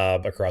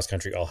Saab across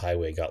country all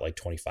highway got like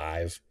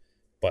 25,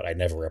 but I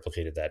never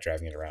replicated that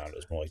driving it around. It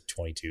was more like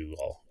 22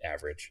 all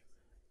average.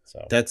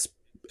 So that's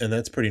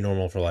pretty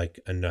normal for like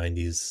a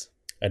 90s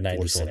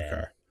sedan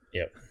car.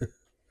 Yep.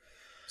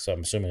 So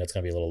I'm assuming it's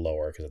going to be a little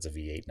lower because it's a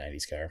V8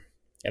 90s car.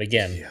 And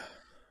again,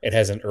 it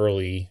has an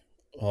early,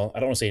 well, I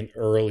don't want to say an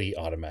early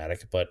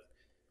automatic, but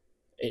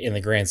in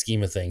the grand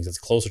scheme of things, it's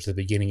closer to the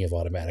beginning of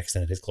automatics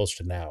than it is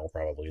closer to now,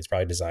 probably. It's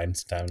probably designed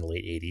sometime in the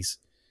late 80s.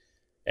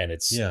 And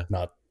it's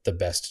not the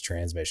best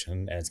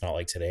transmission. And it's not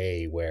like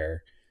today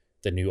where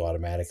the new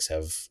automatics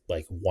have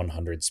like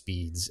 100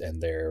 speeds and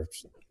they're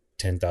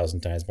 10,000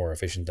 times more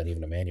efficient than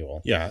even a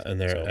manual. Yeah, and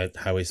they're at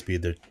highway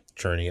speed, they're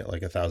churning at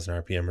like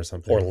 1,000 RPM or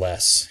something. Or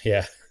less,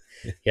 yeah.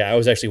 Yeah, I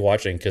was actually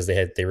watching because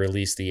they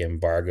released the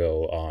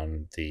embargo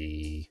on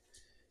the,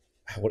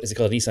 what is it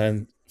called,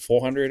 Nissan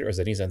 400 or is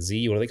it Nissan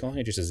Z? What are they calling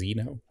it? Just a Z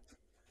now?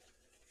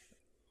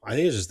 I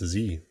think it's just the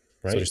Z,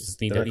 right? So just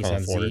the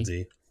Nissan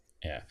Z.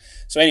 Yeah.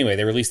 So anyway,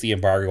 they released the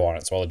embargo on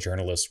it. So all the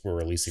journalists were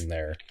releasing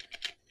their,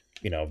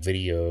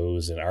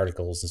 videos and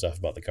articles and stuff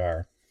about the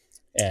car.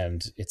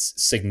 And it's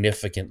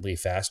significantly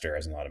faster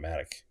as an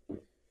automatic,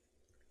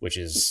 which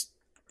is,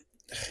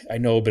 I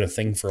know, been a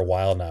thing for a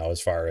while now as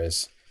far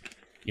as,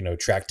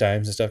 track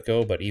times and stuff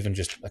go. But even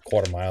just a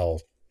quarter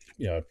mile,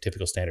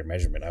 typical standard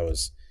measurement, I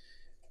was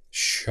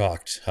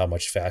shocked how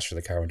much faster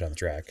the car went down the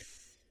track.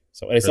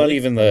 So, and it's not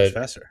even the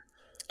faster.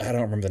 I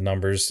don't remember the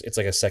numbers. It's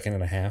like a second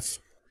and a half.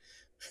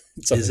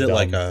 Is it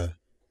dumb.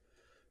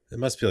 It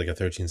must be like a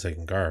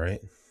 13-second car,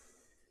 right?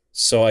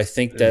 So I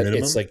think that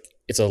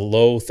it's a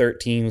low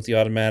 13 with the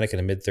automatic and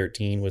a mid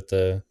 13 with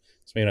the,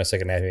 so maybe not a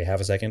second and a half, maybe half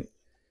a second,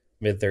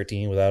 mid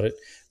 13 without it.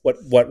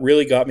 What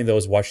really got me though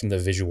is watching the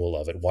visual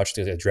of it. Watch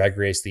the drag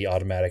race, the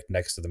automatic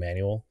next to the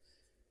manual,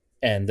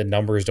 and the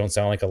numbers don't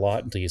sound like a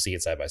lot until you see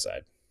it side by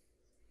side.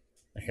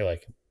 And you're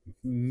like,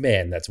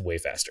 man, that's way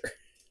faster.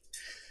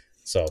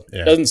 So it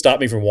Yeah. doesn't stop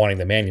me from wanting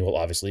the manual,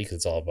 obviously, because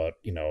it's all about,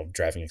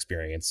 driving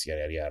experience,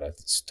 yada, yada, yada.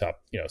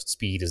 Stop,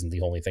 speed isn't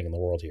the only thing in the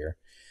world here.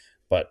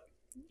 But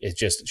it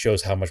just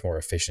shows how much more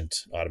efficient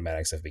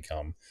automatics have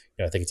become.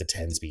 I think it's a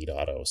 10-speed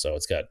auto, so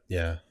it's got,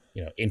 Yeah.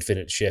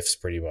 infinite shifts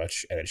pretty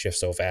much, and it shifts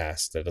so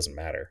fast that it doesn't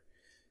matter.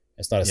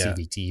 It's not a Yeah.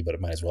 CVT, but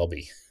it might as well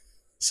be.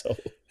 So,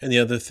 And the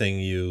other thing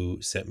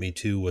you sent me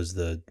to was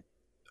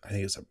I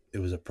think it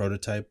was a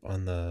prototype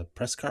on the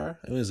press car.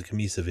 It was a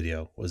Camisa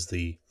video. Was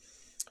the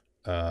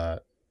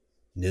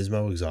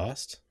Nismo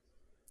exhaust?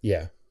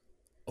 yeah.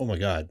 Oh my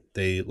god,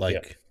 they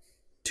Yeah.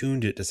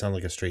 tuned it to sound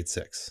like a straight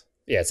six.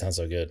 Yeah, it sounds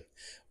so good.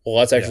 Well,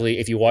 that's actually,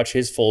 if you watch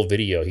his full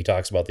video, he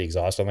talks about the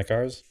exhaust on the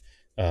cars.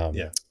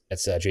 Yeah.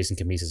 That's Jason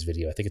Camisa's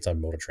video. I think it's on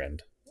Motor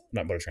Trend.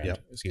 Not Motor Trend,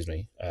 Yep. excuse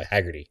me.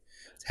 Haggerty.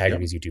 It's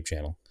Haggerty's YouTube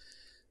channel.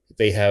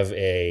 They have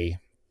a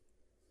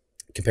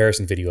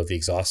comparison video of the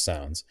exhaust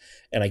sounds.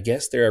 And I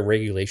guess there are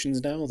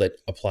regulations now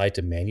that apply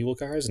to manual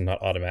cars and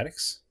not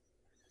automatics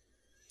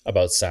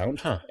about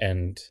sound Huh.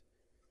 and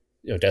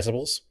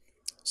decibels.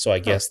 So I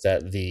guess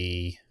that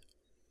the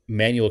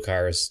manual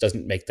cars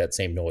doesn't make that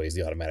same noise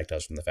the automatic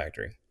does from the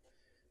factory.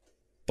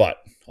 But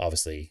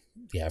obviously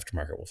the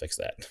aftermarket will fix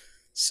that.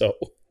 So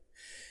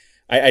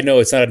I know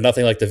it's not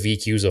nothing like the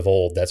VQs of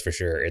old, that's for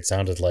sure. It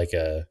sounded like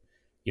a,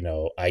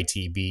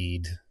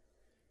 ITB'd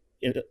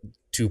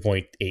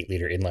 2.8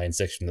 liter inline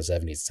six from the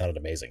 70s. It sounded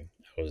amazing.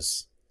 I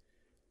was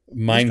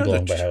mind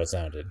blown by how it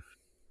sounded.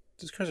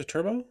 These cars are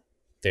turbo?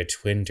 They're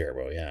twin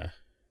turbo, yeah.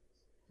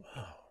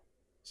 Wow.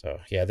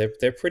 So yeah,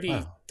 they're pretty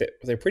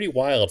they're pretty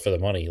wild for the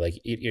money. Like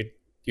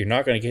you're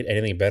not going to get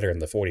anything better in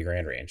the 40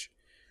 grand range.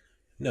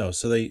 No,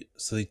 so they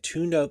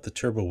tuned out the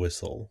turbo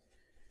whistle.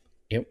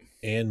 Yep.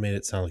 And made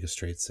it sound like a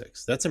straight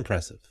six. That's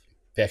impressive.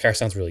 That car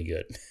sounds really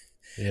good.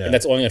 Yeah. And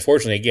that's only,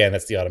 unfortunately, again,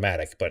 that's the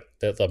automatic, but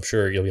I'm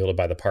sure you'll be able to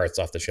buy the parts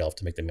off the shelf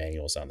to make the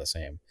manual sound the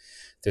same.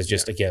 There's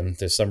just, again,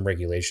 there's some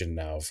regulation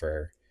now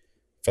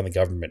from the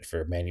government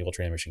for manual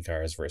transmission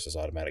cars versus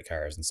automatic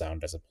cars and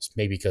sound decibels.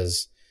 Maybe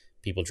because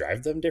people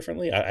drive them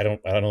differently. I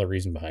don't know the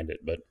reason behind it,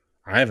 but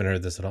I haven't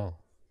heard this at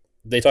all.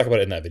 they talk about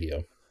it in that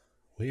video.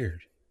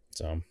 Weird.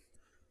 So,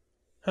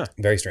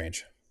 very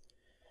strange.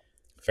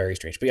 Very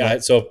strange. But yeah,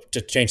 Well, so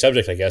to change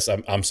subject, I guess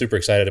I'm super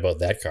excited about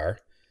that car.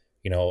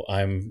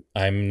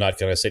 I'm not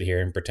going to sit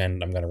here and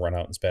pretend I'm going to run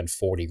out and spend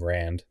 40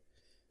 grand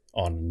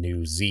on a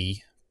new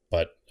Z,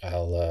 but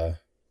I'll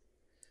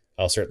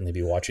certainly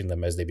be watching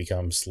them as they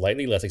become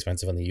slightly less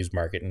expensive on the used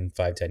market in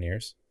 5-10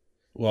 years.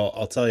 Well,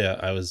 I'll tell you,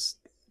 I was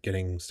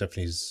getting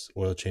Stephanie's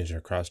oil change in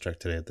her Crosstrek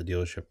today at the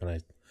dealership, and I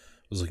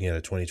was looking at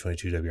a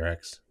 2022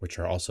 WRX, which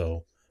are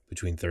also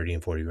between 30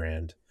 and 40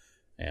 grand.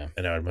 Yeah.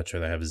 And I would much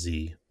rather have a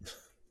Z.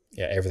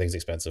 Yeah, everything's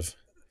expensive.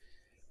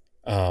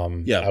 Yeah,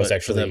 I was but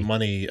actually for that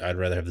money, I'd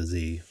rather have the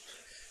Z.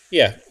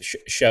 Yeah,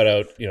 shout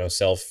out,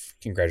 self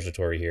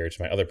congratulatory here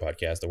to my other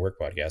podcast, the Work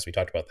Podcast. We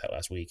talked about that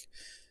last week.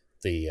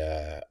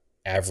 The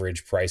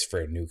average price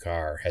for a new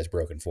car has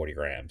broken 40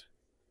 grand.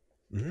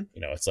 Mm-hmm.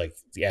 It's like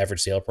the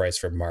average sale price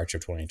for March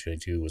of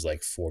 2022 was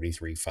like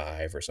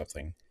 43.5 or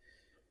something,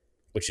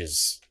 which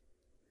is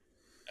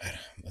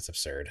that's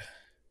absurd.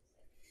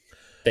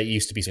 That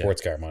used to be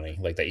sports car money.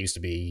 Like that used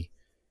to be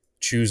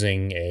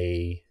choosing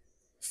a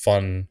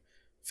fun,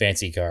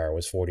 fancy car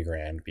was 40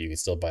 grand, but you could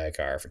still buy a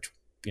car for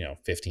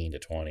 15 to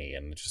 20,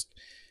 and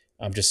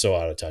I'm just so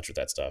out of touch with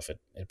that stuff.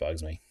 It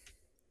bugs me.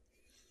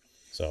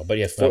 So, but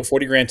yeah,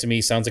 40 grand to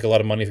me sounds like a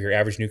lot of money for your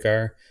average new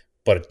car,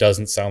 but it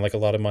doesn't sound like a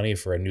lot of money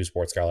for a new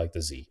sports car like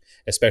the Z,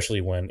 especially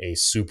when a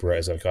Supra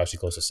is going to cost you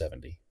close to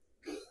 70.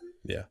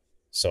 Yeah.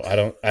 So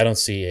I don't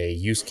see a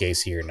use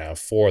case here now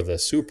for the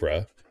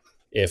Supra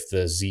if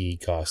the Z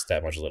costs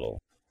that much little.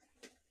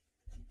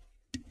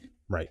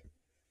 Right.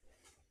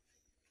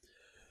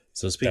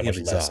 So speaking of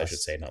exhaust, less, I should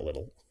say, not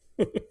little.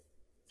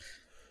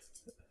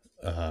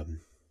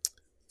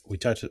 We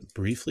talked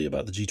briefly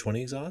about the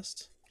G20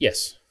 exhaust.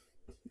 Yes,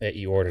 that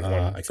you ordered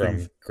one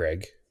from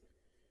Greg.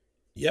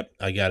 Yep,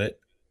 I got it,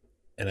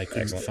 and I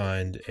couldn't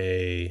find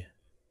a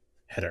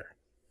header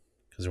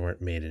because they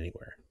weren't made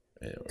anywhere.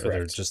 Or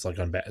they're just like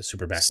on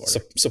super back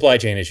order. Supply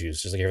chain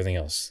issues, just like everything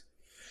else.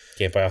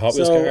 Can't buy a Hot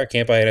Wheels car.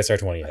 Can't buy an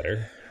SR20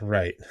 header.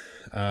 Right.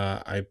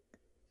 I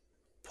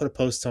put a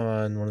post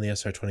on one of the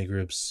SR20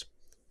 groups,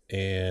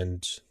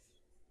 and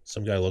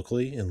some guy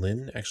locally in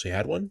Lynn actually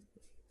had one.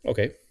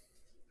 Okay.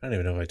 I don't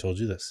even know if I told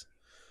you this.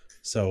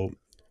 So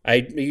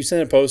you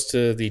sent a post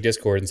to the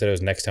Discord and said it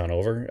was next town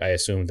over. I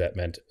assumed that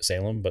meant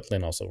Salem, but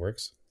Lynn also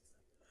works.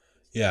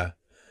 Yeah.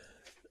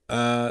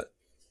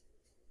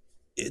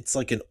 It's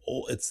like the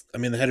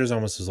header's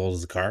almost as old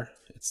as the car.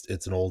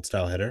 It's an old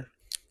style header.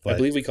 But I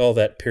believe we call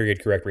that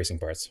period correct racing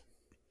parts.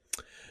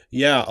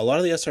 Yeah, a lot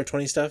of the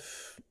SR20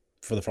 stuff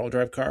for the front-wheel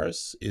drive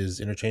cars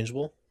is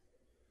interchangeable.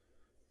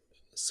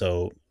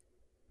 So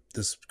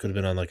this could have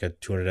been on like a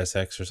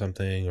 200SX or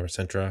something, or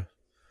Sentra.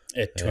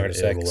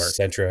 200SX,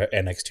 Sentra,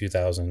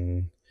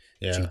 NX2000,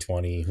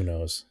 G20, who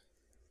knows?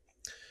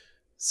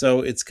 So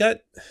it's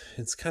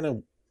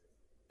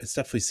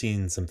definitely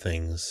seen some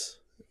things.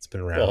 It's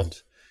been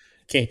around.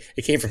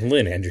 It came from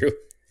Lynn, Andrew.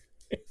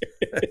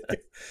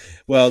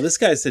 Well, this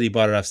guy said he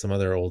bought it off some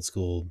other old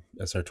school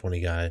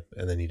SR20 guy,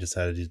 and then he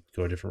decided to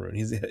go a different route.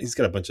 He's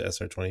got a bunch of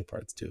SR20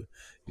 parts too.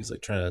 He's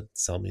like trying to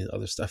sell me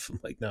other stuff. I'm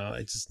like, no,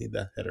 I just need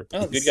that header,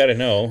 Oh, good please. guy to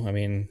know. I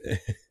mean,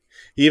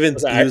 he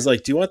was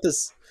like, do you want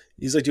this?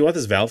 He's like, do you want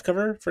this valve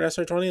cover for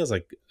SR20? I was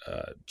like,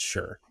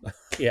 sure.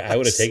 yeah, I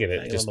would have taken Hang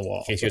it it on just the in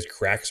wall. case you had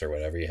cracks or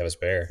whatever. You have a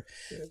spare.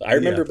 I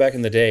remember back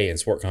in the day in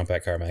Sport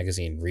Compact Car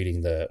magazine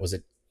reading there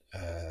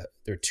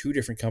were two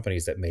different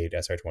companies that made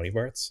SR20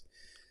 parts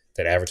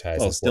that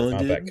advertised the Sport Stillen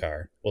Compact did.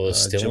 car. Well,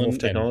 it's Jim Wolf Stillen and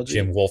Technology.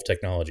 Jim Wolf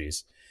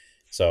Technologies.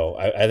 So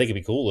I think it'd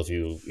be cool if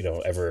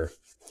ever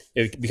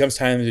if it becomes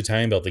time to do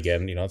time belt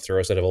again, throw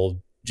a set of old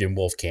Jim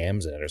Wolf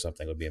cams in it or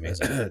something would be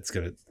amazing. It's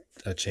got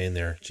a chain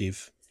there,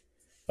 Chief.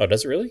 Oh,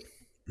 does it really?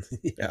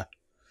 Yeah.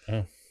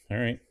 Oh, all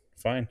right,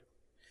 fine.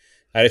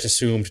 I just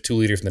assumed 2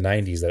 liter from the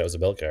 '90s that it was a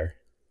belt car.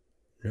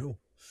 No.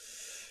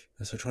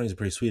 SR20 is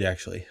pretty sweet,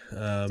 actually.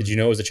 Did you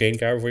know it was a chain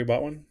car before you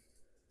bought one?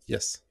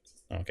 Yes.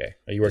 Okay,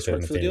 you worked at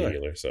an for the Infiniti dealer.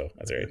 dealer, so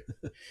that's right.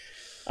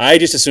 I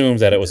just assumed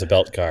that it was a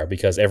belt car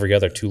because every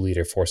other 2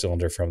 liter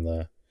 4-cylinder from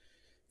the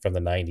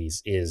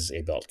 '90s is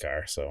a belt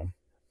car. So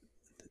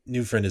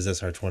New friend is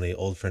SR20.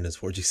 Old friend is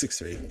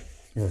 4G63.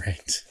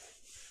 right,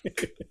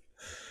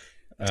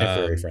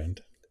 temporary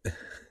friend.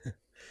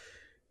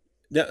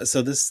 Yeah.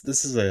 So this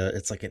is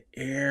it's like an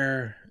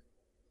air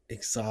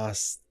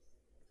exhaust.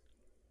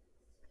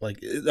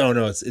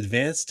 It's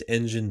Advanced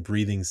Engine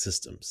Breathing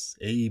Systems,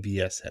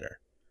 AEBS header,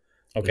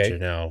 which Okay, are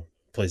now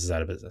places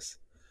out of business.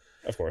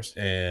 of course.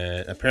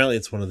 And apparently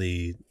it's one of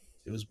the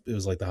it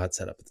was like the hot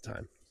setup at the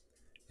time.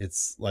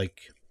 It's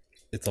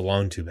a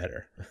long tube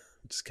header,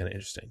 which is kind of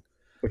interesting.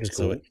 Which is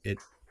So cool.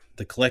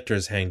 the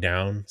collectors hang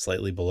down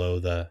slightly below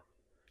the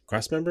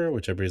cross member,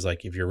 which everybody's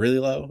like, if you're really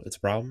low, it's a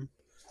problem.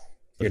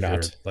 But You're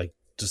if not. like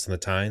just in the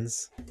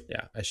tines,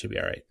 yeah, I should be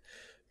all right.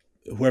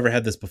 Whoever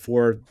had this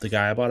before, the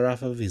guy I bought it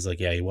off of, he's like,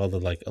 yeah, he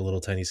welded like a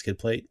little tiny skid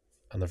plate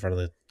on the front of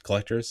the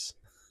collectors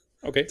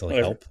Okay, to like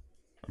whatever. help.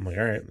 I'm like,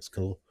 all right, that's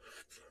cool.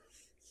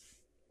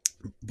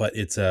 But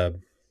it's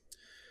and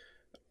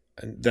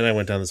then I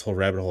went down this whole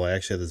rabbit hole. I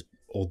actually had this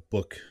old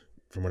book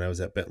from when I was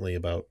at Bentley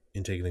about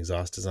intake and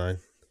exhaust design.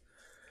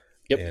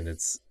 Yep. And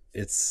it's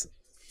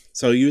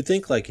so you would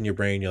think like in your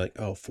brain you're like,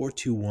 oh,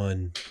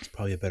 421 is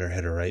probably a better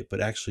header, right?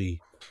 But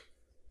actually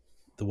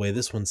the way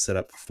this one's set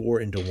up,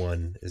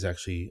 4-into-1 is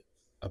actually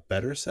a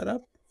better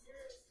setup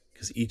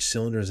because each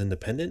cylinder is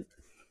independent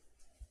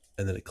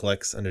and then it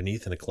collects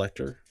underneath in a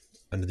collector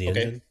under the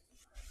engine.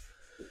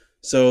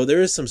 So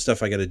there is some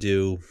stuff I got to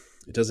do.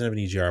 It doesn't have an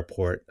EGR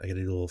port. I got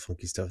to do a little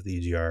funky stuff with the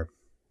EGR.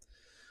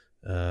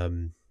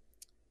 The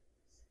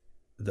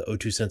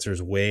O2 sensor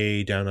is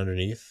way down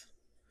underneath,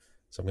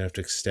 so I'm gonna have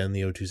to extend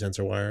the O2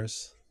 sensor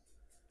wires.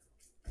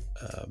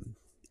 And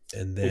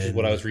then, Which is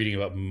what I was reading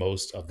about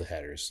most of the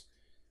headers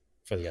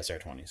for the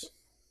SR20s.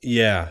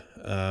 Yeah,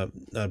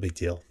 not a big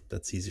deal.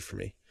 That's easy for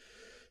me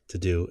to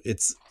do.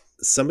 It's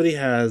somebody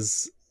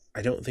has.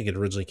 I don't think it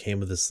originally came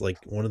with this. Like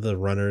one of the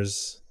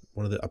runners,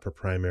 one of the upper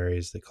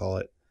primaries, they call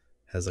it,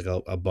 has like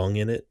a bung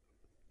in it.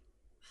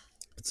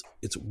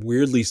 It's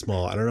weirdly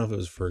small. I don't know if it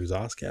was for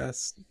exhaust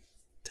gas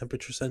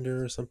temperature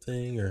sender or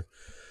something, or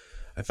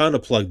I found a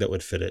plug that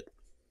would fit it.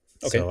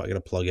 Okay. So I got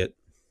to plug it.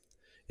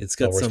 It's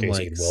got Worst some case,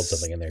 like you could weld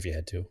something in there if you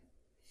had to.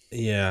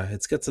 Yeah,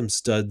 it's got some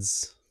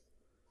studs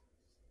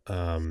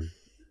on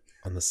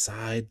the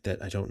side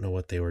that I don't know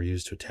what they were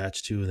used to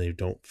attach to, and they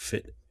don't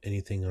fit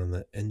anything on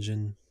the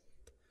engine.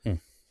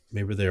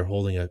 Maybe they're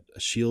holding a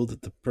shield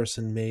that the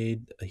person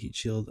made, a heat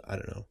shield. I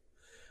don't know.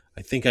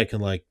 I think I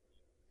can like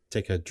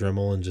take a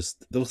Dremel and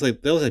just they look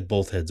like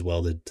both heads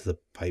welded to the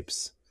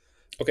pipes.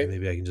 Okay. And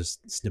maybe I can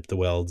just snip the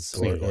welds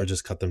or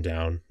just cut them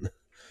down.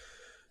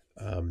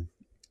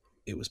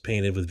 It was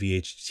painted with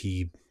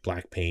VHT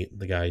black paint.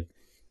 The guy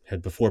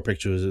had before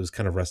pictures. It was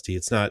kind of rusty.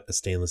 It's not a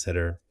stainless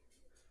header.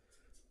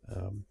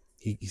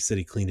 He said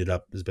he cleaned it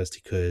up as best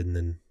he could and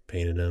then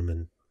painted them,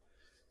 and it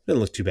didn't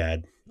look too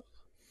bad.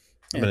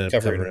 I'm gonna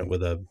cover it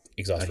with a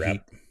exhaust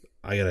wrap.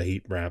 I got a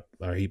heat wrap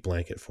or heat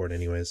blanket for it,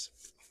 anyways.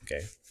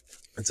 Okay.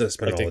 Instead of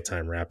spending all the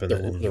time wrapping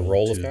the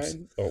roll of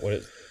kind, or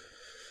what?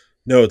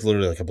 No, it's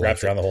literally like a blanket.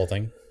 Wraps around the whole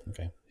thing.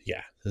 Okay.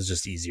 Yeah, it's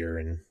just easier,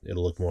 and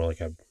it'll look more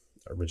like a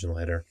original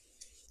header.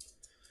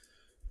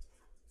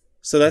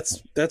 So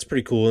that's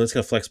pretty cool, and it's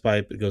got a flex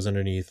pipe. It goes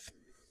underneath.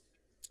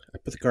 I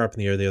put the car up in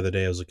the air the other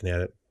day. I was looking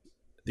at it.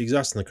 The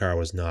exhaust in the car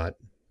was not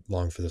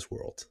long for this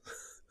world.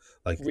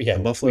 The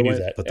muffler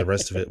went, but the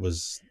rest of it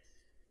was.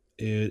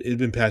 It had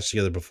been patched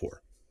together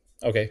before.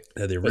 Okay.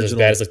 The original, was it as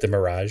bad as like the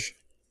Mirage?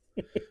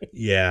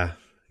 yeah,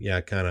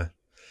 kind of.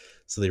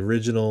 So the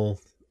original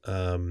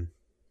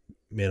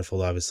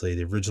manifold, obviously,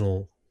 the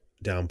original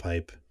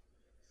downpipe.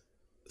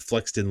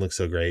 Flex didn't look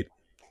so great.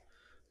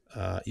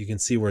 You can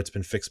see where it's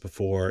been fixed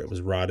before. It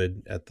was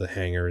rotted at the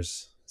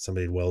hangers.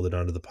 Somebody had welded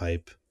onto the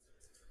pipe.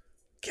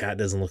 Cat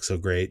doesn't look so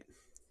great.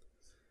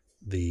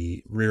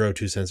 The rear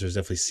O2 sensor is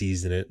definitely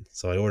seized in it.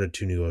 So I ordered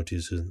two new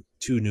O2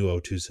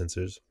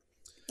 sensors.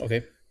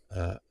 Okay.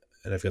 And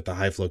I've got the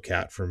high flow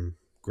cat from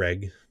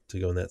Greg to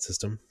go in that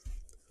system.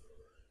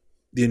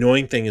 The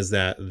annoying thing is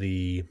that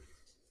the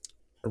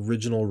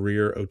original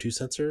rear O2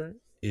 sensor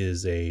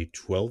is a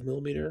 12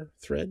 millimeter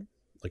thread,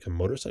 like a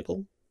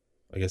motorcycle.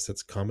 I guess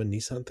that's a common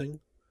Nissan thing.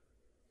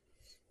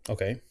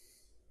 Okay.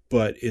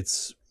 But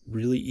it's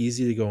really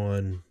easy to go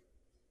on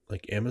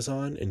like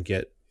Amazon and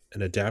get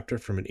an adapter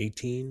from an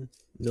 18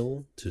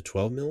 mil to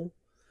 12 mil,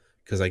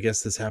 because I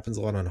guess this happens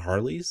a lot on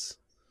Harleys.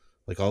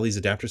 Like all these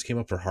adapters came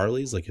up for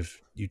Harleys. Like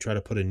if you try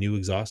to put a new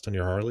exhaust on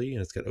your Harley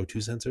and it's got O2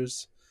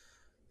 sensors,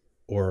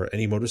 or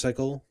any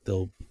motorcycle,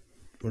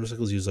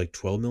 motorcycles use like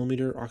 12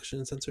 millimeter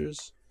oxygen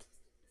sensors.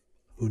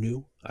 Who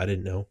knew? I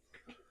didn't know.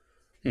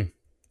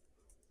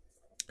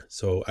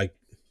 So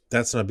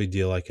that's not a big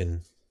deal. I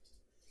can,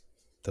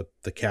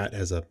 the Cat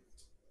has a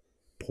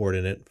port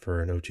in it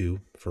for an O2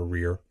 for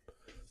rear.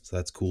 So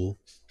that's cool.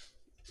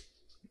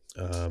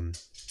 I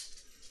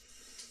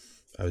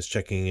was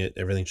checking it.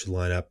 Everything should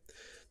line up.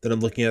 Then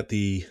I'm looking at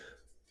the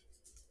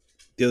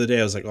other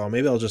day. I was like, oh,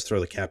 maybe I'll just throw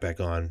the Cat back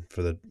on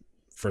for the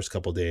first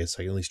couple of days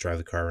so I can at least drive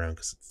the car around,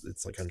 because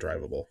it's like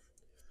undrivable.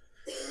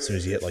 As soon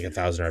as you hit like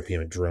 1,000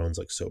 RPM, it drones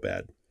like so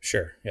bad.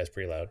 Sure. Yeah, it's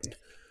pretty loud.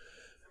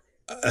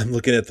 I'm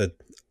looking at the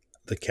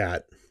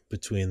Cat,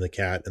 between the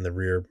Cat and the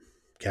rear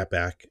cat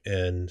back,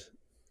 and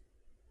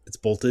it's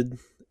bolted,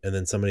 and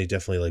then somebody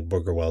definitely like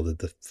booger welded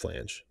the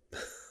flange. I'm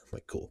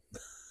like, cool.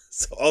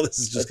 So all this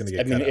is just going to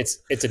get cut out.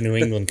 It's a New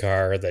England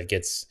car that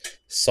gets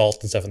salt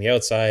and stuff on the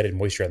outside and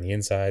moisture on the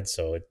inside,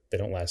 so they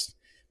don't last.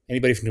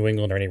 Anybody from New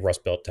England or any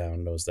Rust Belt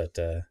town knows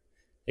that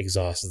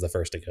exhaust is the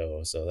first to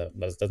go, so that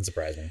doesn't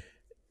surprise me.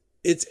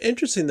 It's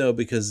interesting though,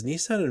 because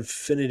Nissan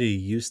Infiniti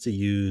used to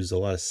use a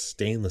lot of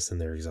stainless in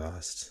their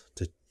exhaust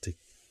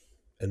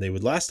and they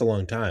would last a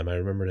long time. I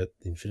remember it at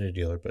the Infiniti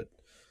dealer, but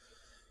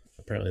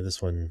apparently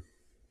this one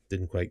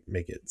didn't quite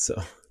make it. So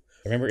I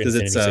remember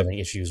Infiniti having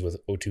issues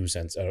with O2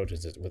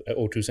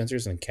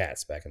 sensors and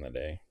Cats back in the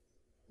day.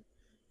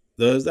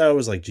 That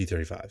was like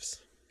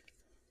G35s,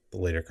 the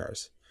later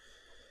cars.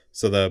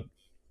 So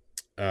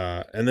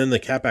and then the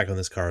catback on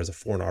this car is a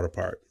foreign auto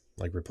part,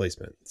 like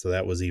replacement. So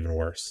that was even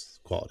worse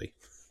quality.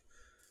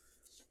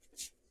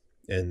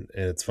 And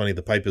it's funny,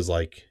 the pipe is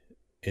like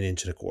 1.25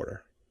 inches.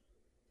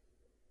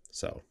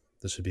 So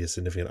this should be a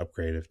significant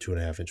upgrade of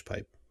 2.5 inch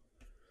pipe.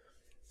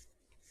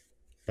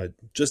 But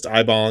just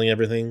eyeballing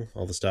everything,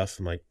 all the stuff,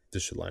 I'm like,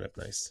 this should line up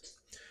nice.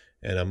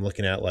 And I'm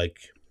looking at like,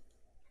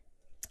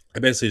 I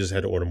basically just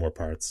had to order more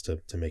parts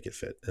to make it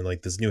fit. And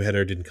like this new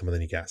header didn't come with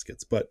any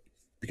gaskets, but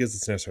because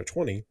it's an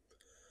SR20,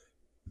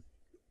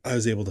 I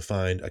was able to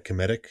find a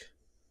Cometic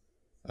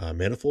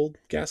manifold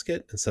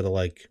gasket instead of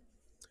like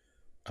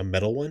a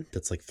metal one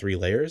that's like 3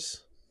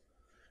 layers,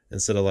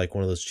 instead of like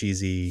one of those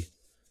cheesy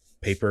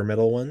paper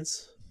metal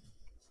ones.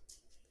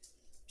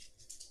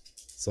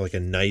 So like a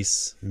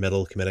nice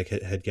metal Cometic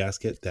head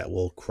gasket that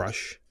will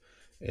crush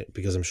it,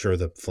 because I'm sure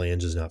the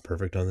flange is not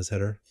perfect on this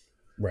header.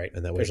 Right.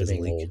 And that way it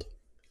doesn't leak. Old.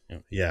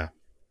 Yeah.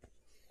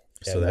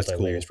 So that's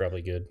cool. Is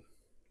probably good.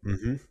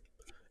 Mm-hmm.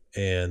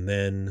 And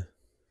then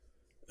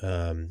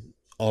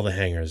all the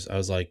hangers. I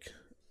was like,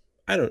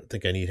 I don't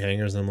think I need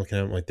hangers. And I'm looking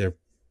at them like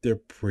they're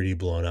pretty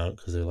blown out,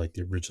 because they're like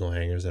the original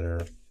hangers that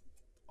are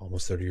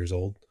almost 30 years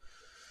old.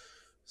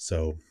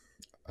 So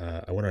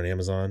I went on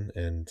Amazon,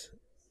 and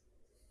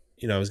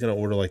I was going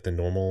to order like the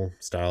normal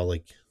style,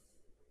 like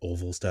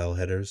oval style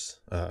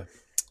headers,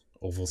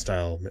 oval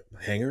style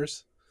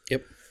hangers.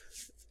 Yep.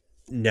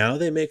 Now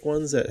they make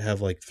ones that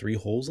have like 3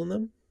 holes in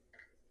them.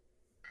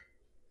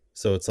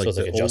 So it's like,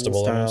 the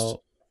adjustable style, almost?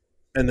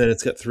 And then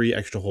it's got 3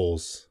 extra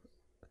holes.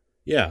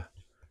 Yeah.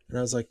 And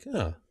I was like,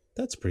 oh,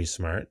 that's pretty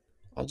smart.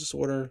 I'll just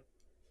order.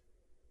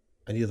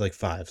 I needed like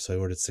 5, so I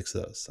ordered 6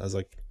 of those. I was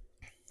like,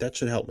 that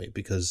should help me,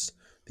 because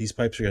these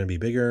pipes are going to be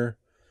bigger.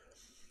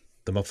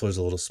 The muffler's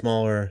a little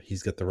smaller.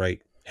 He's got the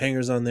right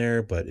hangers on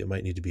there, but it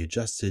might need to be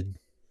adjusted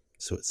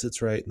so it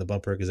sits right in the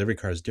bumper, because every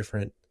car is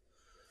different.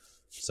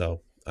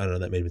 So I don't know,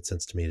 that made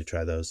sense to me to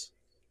try those,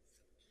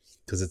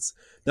 because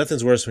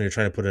nothing's worse when you're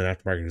trying to put an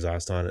aftermarket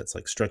exhaust on. It's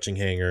like stretching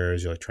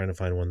hangers. You're like trying to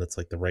find one that's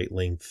like the right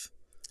length.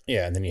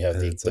 Yeah, and then you have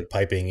the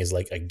piping is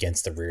like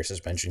against the rear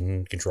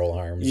suspension control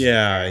arms.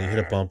 Yeah, and you hit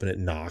a bump and it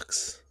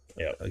knocks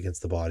Yep.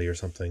 against the body or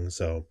something.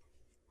 So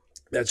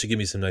that should give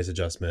me some nice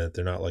adjustment.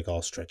 They're not like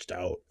all stretched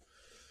out.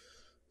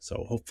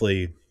 So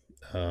hopefully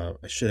I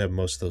should have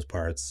most of those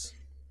parts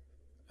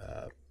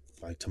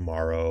by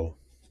tomorrow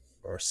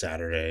or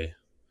Saturday.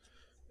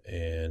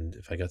 And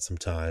if I got some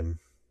time,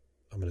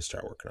 I'm going to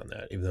start working on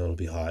that, even though it'll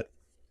be hot.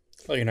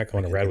 Well, you're not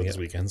going to Radwood this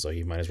weekend, so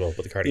you might as well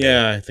put the car together.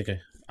 Yeah,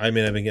 I've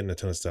been getting a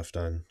ton of stuff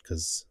done,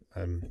 because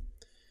I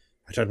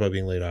talked about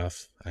being laid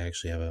off. I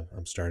actually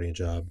I'm starting a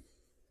job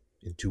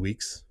in 2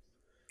 weeks.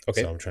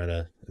 Okay. So I'm trying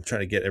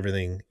to get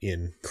everything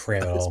in,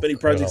 cram as many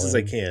projects as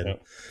I can.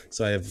 Yep.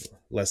 So I have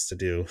less to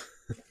do.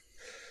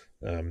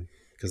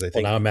 Because I think.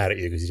 Well, now I'm mad at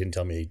you because you didn't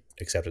tell me you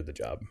accepted the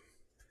job.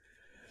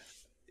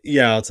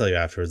 Yeah, I'll tell you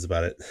afterwards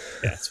about it.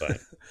 Yeah, it's fine.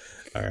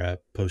 Our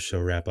post-show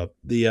wrap-up.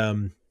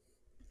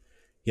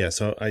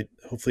 So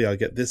hopefully I'll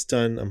get this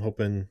done. I'm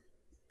hoping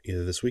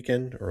either this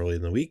weekend or early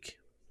in the week.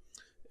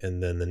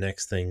 And then the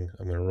next thing,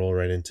 I'm going to roll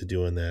right into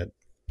doing that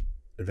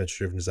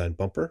Adventure Driven Design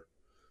bumper.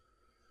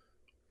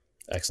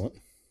 Excellent.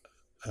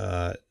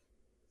 Yeah,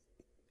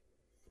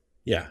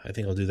 I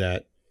think I'll do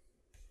that.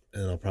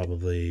 And I'll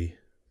probably,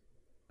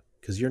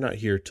 because you're not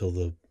here till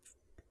the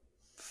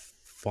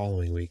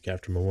following week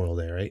after Memorial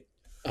Day, right?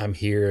 I'm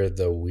here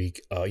the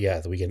week.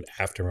 The weekend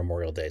after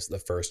Memorial Day, so the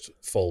first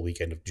full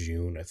weekend of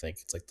June. I think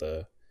it's like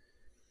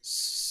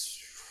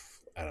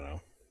I don't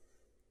know,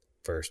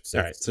 first.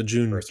 All right, so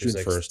June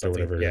 6th, 1st or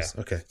whatever it is.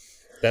 Okay.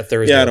 That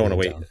Thursday. Yeah, I don't want to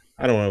wait.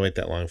 I don't want to wait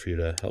that long for you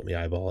to help me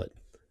eyeball it.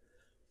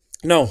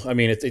 No, I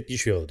mean you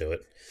should be able to do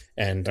it.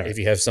 And All right. if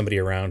you have somebody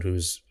around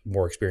who's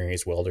more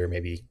experienced welder,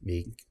 maybe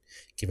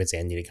convince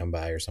Andy to come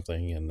by or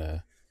something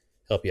and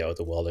help you out with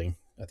the welding.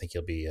 I think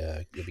you'll be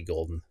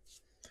golden.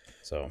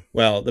 So,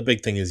 well, the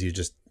big thing is you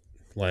just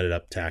line it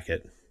up, tack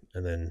it,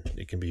 and then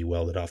it can be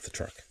welded off the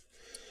truck.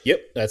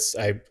 Yep,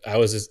 I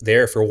was just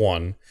there for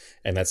one,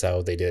 and that's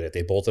how they did it.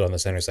 They bolted on the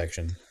center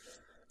section,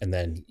 and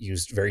then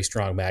used very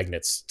strong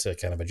magnets to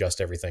kind of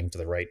adjust everything to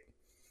the right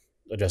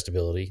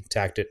adjustability.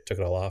 Tacked it, took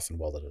it all off, and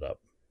welded it up.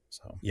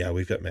 So yeah,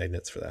 we've got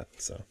magnets for that.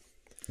 So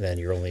then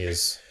you're only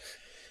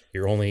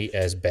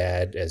as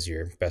bad as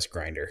your best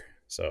grinder.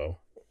 So.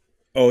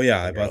 Oh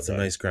yeah, I bought some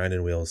nice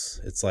grinding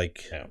wheels. It's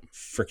like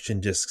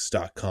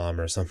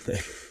frictiondiscs.com or something.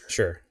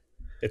 Sure.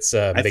 It's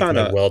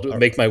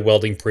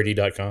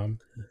makemyweldingpretty.com.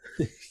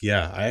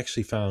 Yeah, I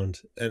actually found,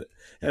 and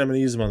I'm going to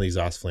use them on the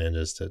exhaust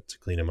flanges to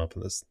clean them up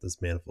in this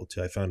manifold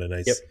too. I found a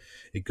nice,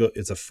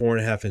 it's a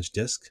 4.5-inch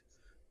disc,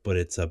 but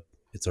it's a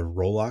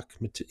Roloc,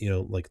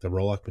 like the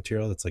Roloc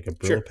material. That's like a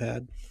Brillo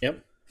pad.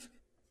 Yep.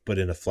 But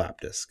in a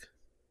flap disc.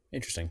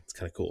 Interesting. It's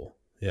kind of cool.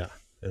 Yeah,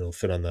 it'll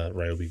fit on the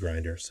Ryobi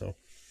grinder. So.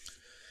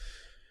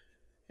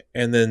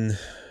 And then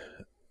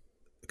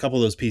a couple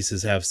of those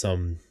pieces have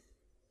some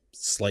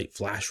slight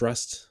flash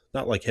rust,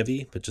 not like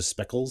heavy, but just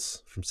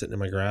speckles from sitting in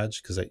my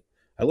garage because I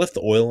left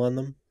the oil on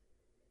them,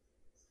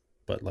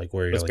 but like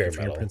where your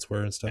fingerprints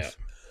were and stuff,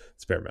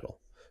 it's bare metal.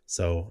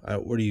 So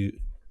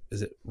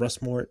is it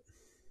rust mort?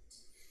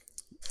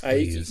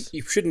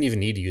 You shouldn't even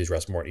need to use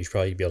rust mort. You should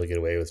probably be able to get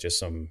away with just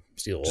some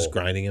steel wool. Just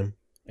grinding them.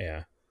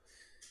 Yeah.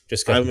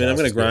 I'm going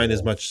to grind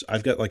as much.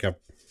 I've got like a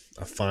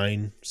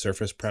fine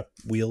surface prep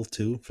wheel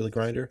too for the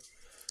grinder.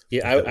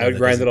 Yeah, I would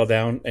grind it all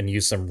down and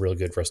use some real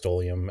good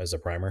Rust-Oleum as a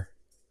primer.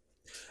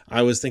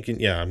 I was thinking,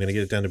 I'm going to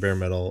get it down to bare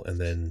metal and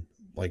then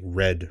like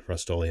red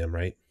Rust-Oleum,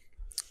 right?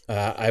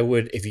 I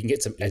would, if you can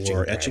get some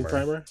etching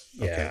primer.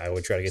 Okay. Yeah, I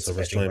would try to get some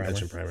etching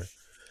primer.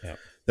 Yeah,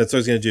 that's what I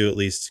was going to do. At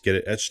least get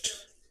it etched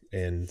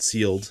and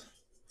sealed.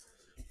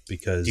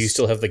 Because do you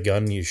still have the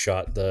gun you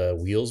shot the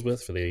wheels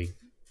with for the?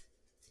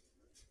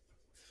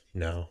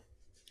 No.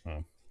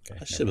 Oh. Okay,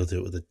 I should be able to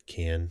do it with a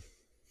can.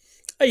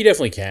 Oh, you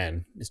definitely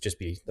can. I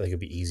think it'd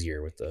be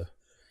easier with the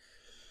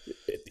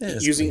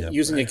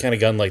using a kind of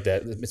gun like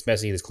that. It's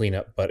messy, it's clean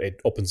up, but it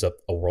opens up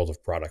a world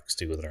of products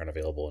too that aren't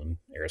available in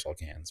aerosol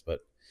cans. But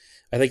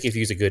I think if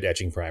you use a good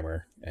etching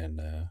primer and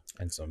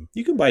some,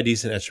 you can buy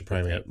decent etching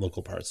primer at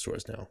local parts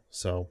stores now.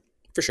 So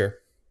for sure.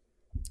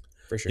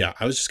 Yeah,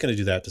 I was just going to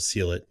do that to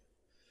seal it,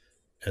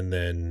 and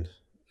then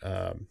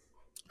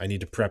I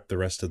need to prep the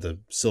rest of the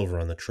silver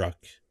on the truck.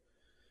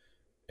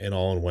 And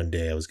all in one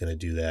day, I was going to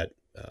do that.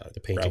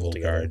 The gravel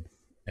guard,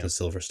 the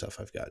silver stuff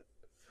I've got,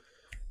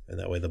 and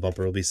that way the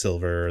bumper will be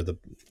silver.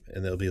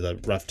 And it'll be the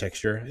rough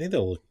texture. I think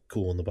that'll look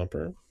cool in the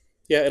bumper.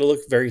 Yeah, it'll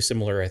look very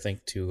similar, I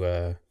think,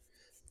 to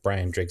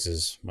Brian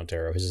Driggs's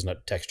Montero. His is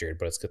not textured,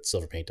 but it's got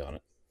silver paint on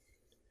it.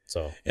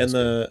 So and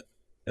the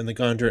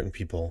Gondurton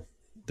people,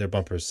 their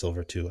bumper is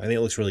silver too. I think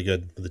it looks really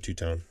good with the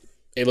two-tone.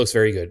 It looks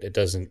very good. It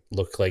doesn't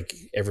look like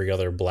every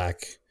other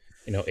black,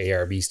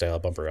 ARB style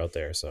bumper out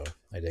there. So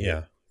I dig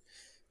it.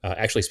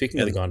 Actually,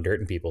 speaking of the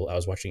Gondurton people, I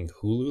was watching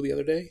Hulu the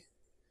other day,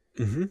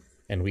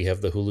 and we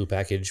have the Hulu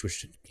package,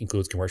 which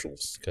includes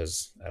commercials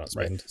because I don't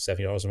spend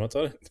 $70 a month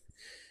on it.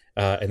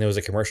 And there was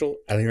a commercial.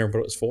 I don't even remember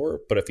what it was for,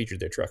 but it featured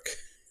their truck.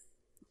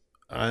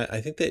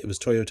 I think that it was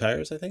Toyo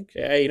Tires. I think.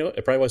 Yeah,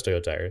 it probably was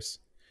Toyo Tires.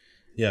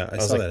 Yeah, I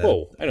was like,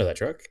 whoa, I know that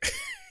truck.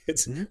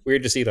 It's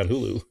weird to see it on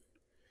Hulu.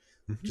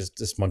 Just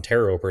this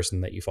Montero person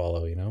that you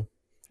follow,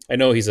 I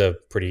know he's a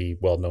pretty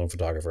well-known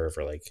photographer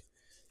for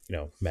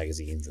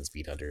magazines and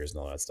Speed Hunters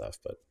and all that stuff,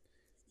 but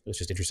it was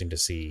just interesting to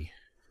see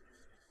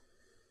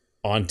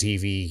on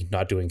TV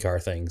not doing car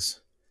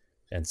things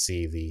and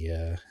see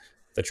the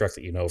truck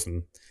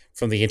that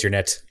from the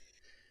internet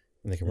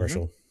in the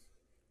commercial.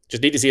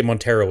 Just need to see a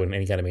Montero in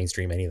any kind of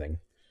mainstream anything.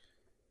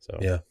 So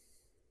yeah.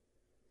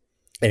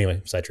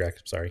 Anyway,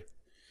 sidetracked. Sorry.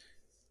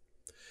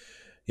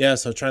 Yeah,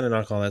 so trying to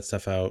knock all that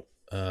stuff out.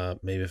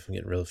 Maybe if I'm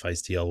getting really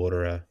feisty, I'll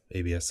order a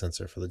ABS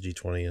sensor for the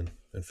G20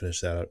 and finish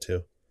that out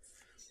too.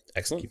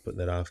 Excellent. Keep putting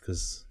that off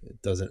because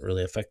it doesn't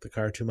really affect the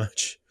car too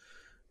much.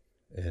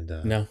 And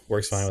no,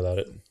 works fine without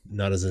it.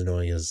 Not as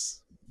annoying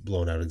as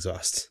blown out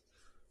exhaust.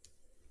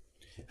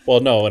 Well,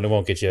 no, and it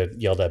won't get you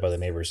yelled at by the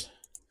neighbors.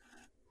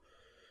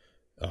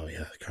 Oh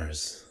yeah,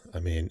 cars. I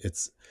mean,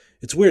 it's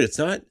weird. It's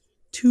not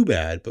too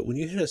bad, but when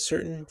you hit a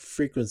certain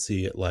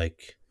frequency at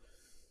like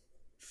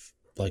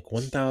like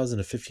 1,000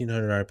 to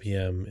 1,500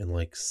 RPM in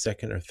like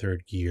second or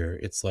third gear,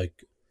 it's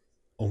like,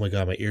 oh my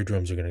god, my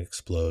eardrums are gonna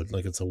explode.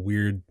 Like it's a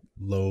weird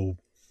low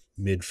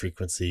mid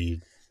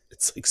frequency.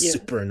 It's like Yeah.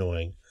 super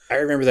annoying. I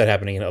remember that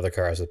happening in other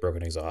cars with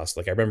broken exhaust.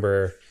 Like I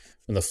remember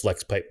when the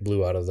flex pipe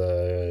blew out of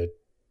the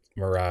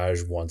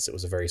Mirage once, it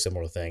was a very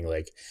similar thing.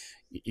 Like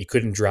you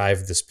couldn't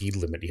drive the speed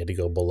limit. You had to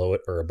go below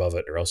it or above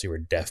it, or else you were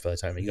deaf by the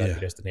time you got to Yeah.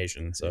 your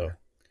destination. So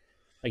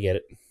I get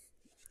it.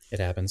 It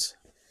happens.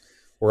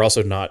 We're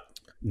also not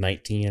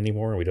 19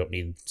 anymore, and we don't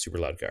need super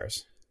loud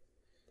cars.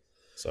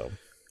 So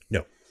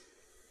No.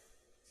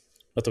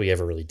 not that we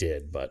ever really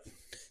did, but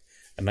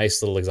a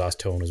nice little exhaust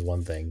tone is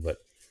one thing, but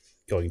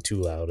going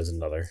too loud is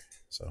another.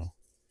 So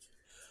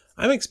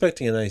I'm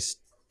expecting a nice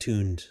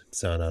tuned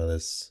sound out of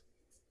this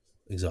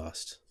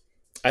exhaust.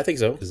 I think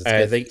so. 'Cause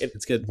I think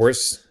it's good.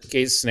 Worst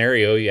case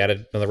scenario, you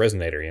added another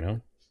resonator, you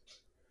know?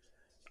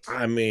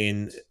 I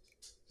mean,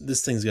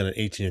 this thing's got an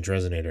 18-inch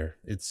resonator.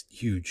 It's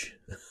huge.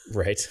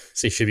 Right.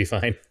 So you should be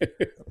fine.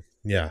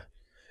 Yeah.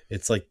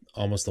 It's like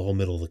almost the whole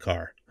middle of the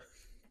car.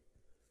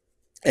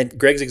 And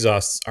Greg's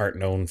exhausts aren't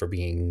known for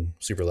being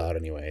super loud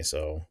anyway,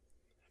 so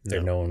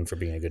they're No. known for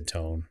being a good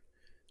tone.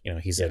 You know,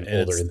 he's Yeah, an and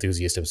older it's-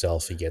 enthusiast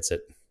himself. He gets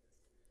it.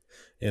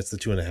 Yeah, it's the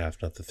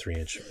 2.5, not the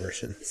 3-inch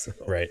version. So.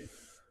 Right.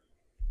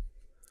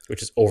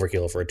 Which is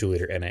overkill for a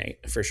 2-liter NA,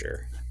 for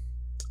sure.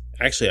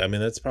 Actually, I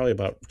mean, that's probably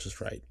about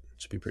just right.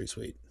 It should be pretty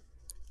sweet.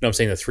 No, I'm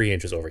saying the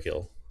 3-inch is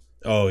overkill.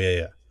 Oh,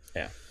 yeah.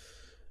 Yeah.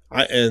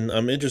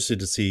 I'm interested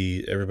to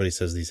see, everybody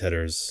says these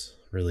headers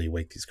really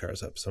wake these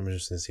cars up. So I'm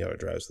interested to see how it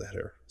drives the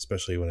header,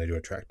 especially when I do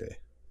a track day.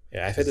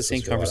 Yeah, I've had the same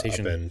It's supposed to be a lot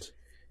of conversation. up-end.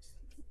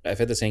 I've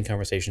had the same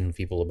conversation with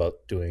people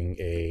about doing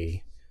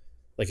an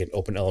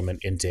open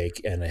element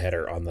intake and a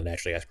header on the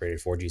naturally aspirated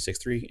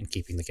 4G63 and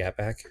keeping the cap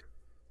back.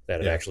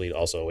 That it Yeah. actually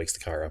also wakes the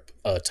car up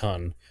a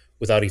ton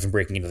without even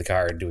breaking into the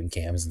car and doing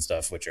cams and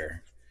stuff, which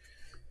are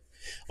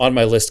on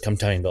my list come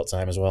timing belt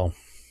time as well.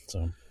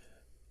 So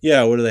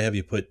Yeah, what do they have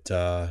you put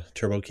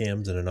turbo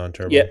cams and a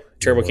non-turbo? yeah,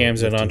 turbo More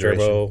cams and on lifting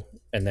duration? turbo,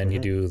 and then you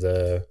Mhm. do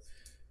the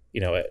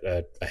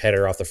a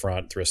header off the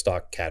front through a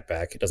stock cat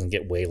back. It doesn't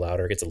get way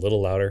louder; it gets a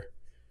little louder,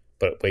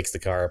 but it wakes the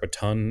car up a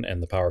ton,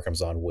 and the power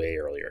comes on way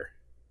earlier.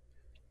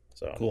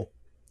 So Cool.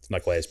 it's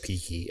not quite as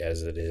peaky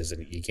as it is,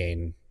 and you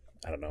gain,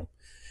 I don't know,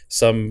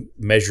 some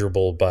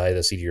measurable by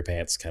the seat of your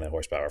pants kind of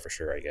horsepower for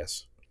sure, I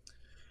guess.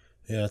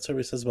 Yeah, that's what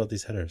everybody says about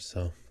these headers.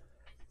 So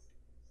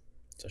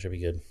So it should be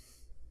good.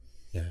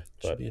 yeah, it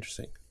should But- be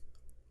interesting.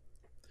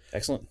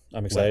 Excellent.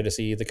 I'm excited to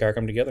see the car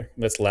come together.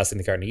 That's the last thing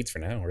the car needs for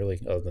now,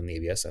 really, other than the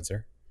ABS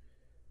sensor.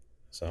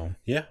 So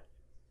Yeah.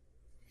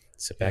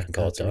 sit back Yeah, and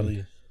call it it's a done.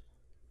 really,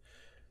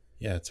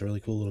 yeah, it's a really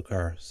cool little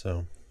car.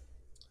 So,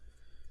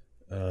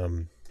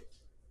 I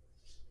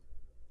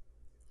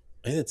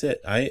think that's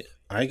it.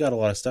 I got a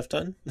lot of stuff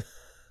done.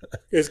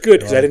 It's good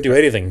because I didn't do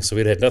anything, so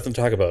we had nothing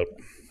to talk about.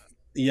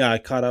 Yeah, I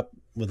caught up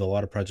with a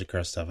lot of project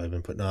car stuff I've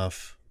been putting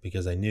off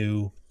because I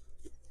knew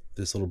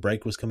this little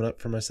break was coming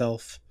up for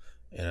myself,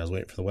 and I was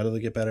waiting for the weather to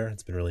get better.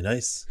 It's been really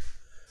nice.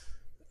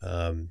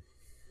 Yeah,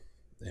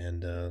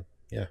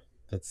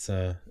 that's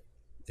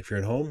if you're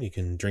at home, you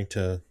can drink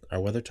to our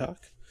weather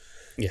talk.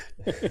 Yeah.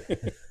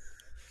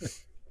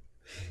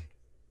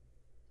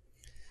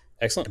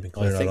 Excellent. I've been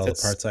Well, clearing out all the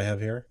parts I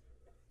have here.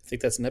 I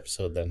think that's an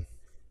episode then.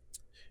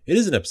 It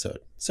is an episode.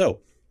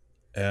 So,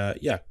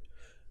 yeah,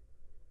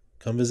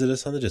 come visit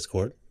us on the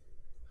Discord.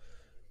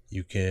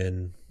 You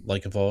can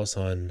like and follow us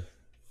on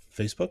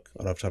Facebook,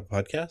 on Off Topic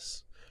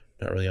Podcasts.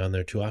 Not really on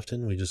there too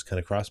often. We just kind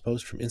of cross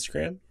post from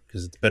Instagram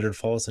because it's better to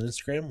follow us on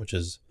Instagram, which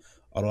is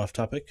Auto Off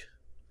Topic.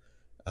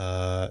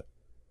 Auto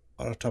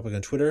Off Topic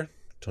on Twitter.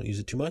 Don't use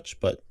it too much,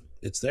 but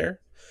it's there.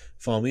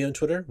 Follow me on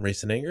Twitter,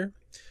 Race and Anger,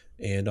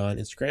 and on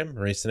Instagram,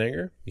 Race and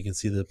Anger. You can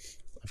see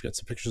I've got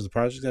some pictures of the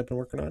projects I've been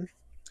working on.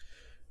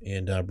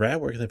 And Brad,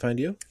 where can they find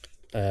you?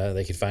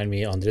 They can find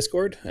me on the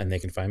Discord, and they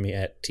can find me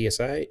at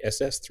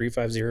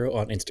TSISS350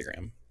 on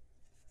Instagram.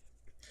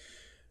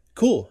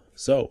 Cool.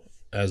 So,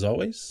 as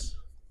always,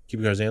 keep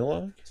your cars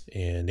analog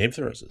and aim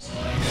for the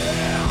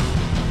roses.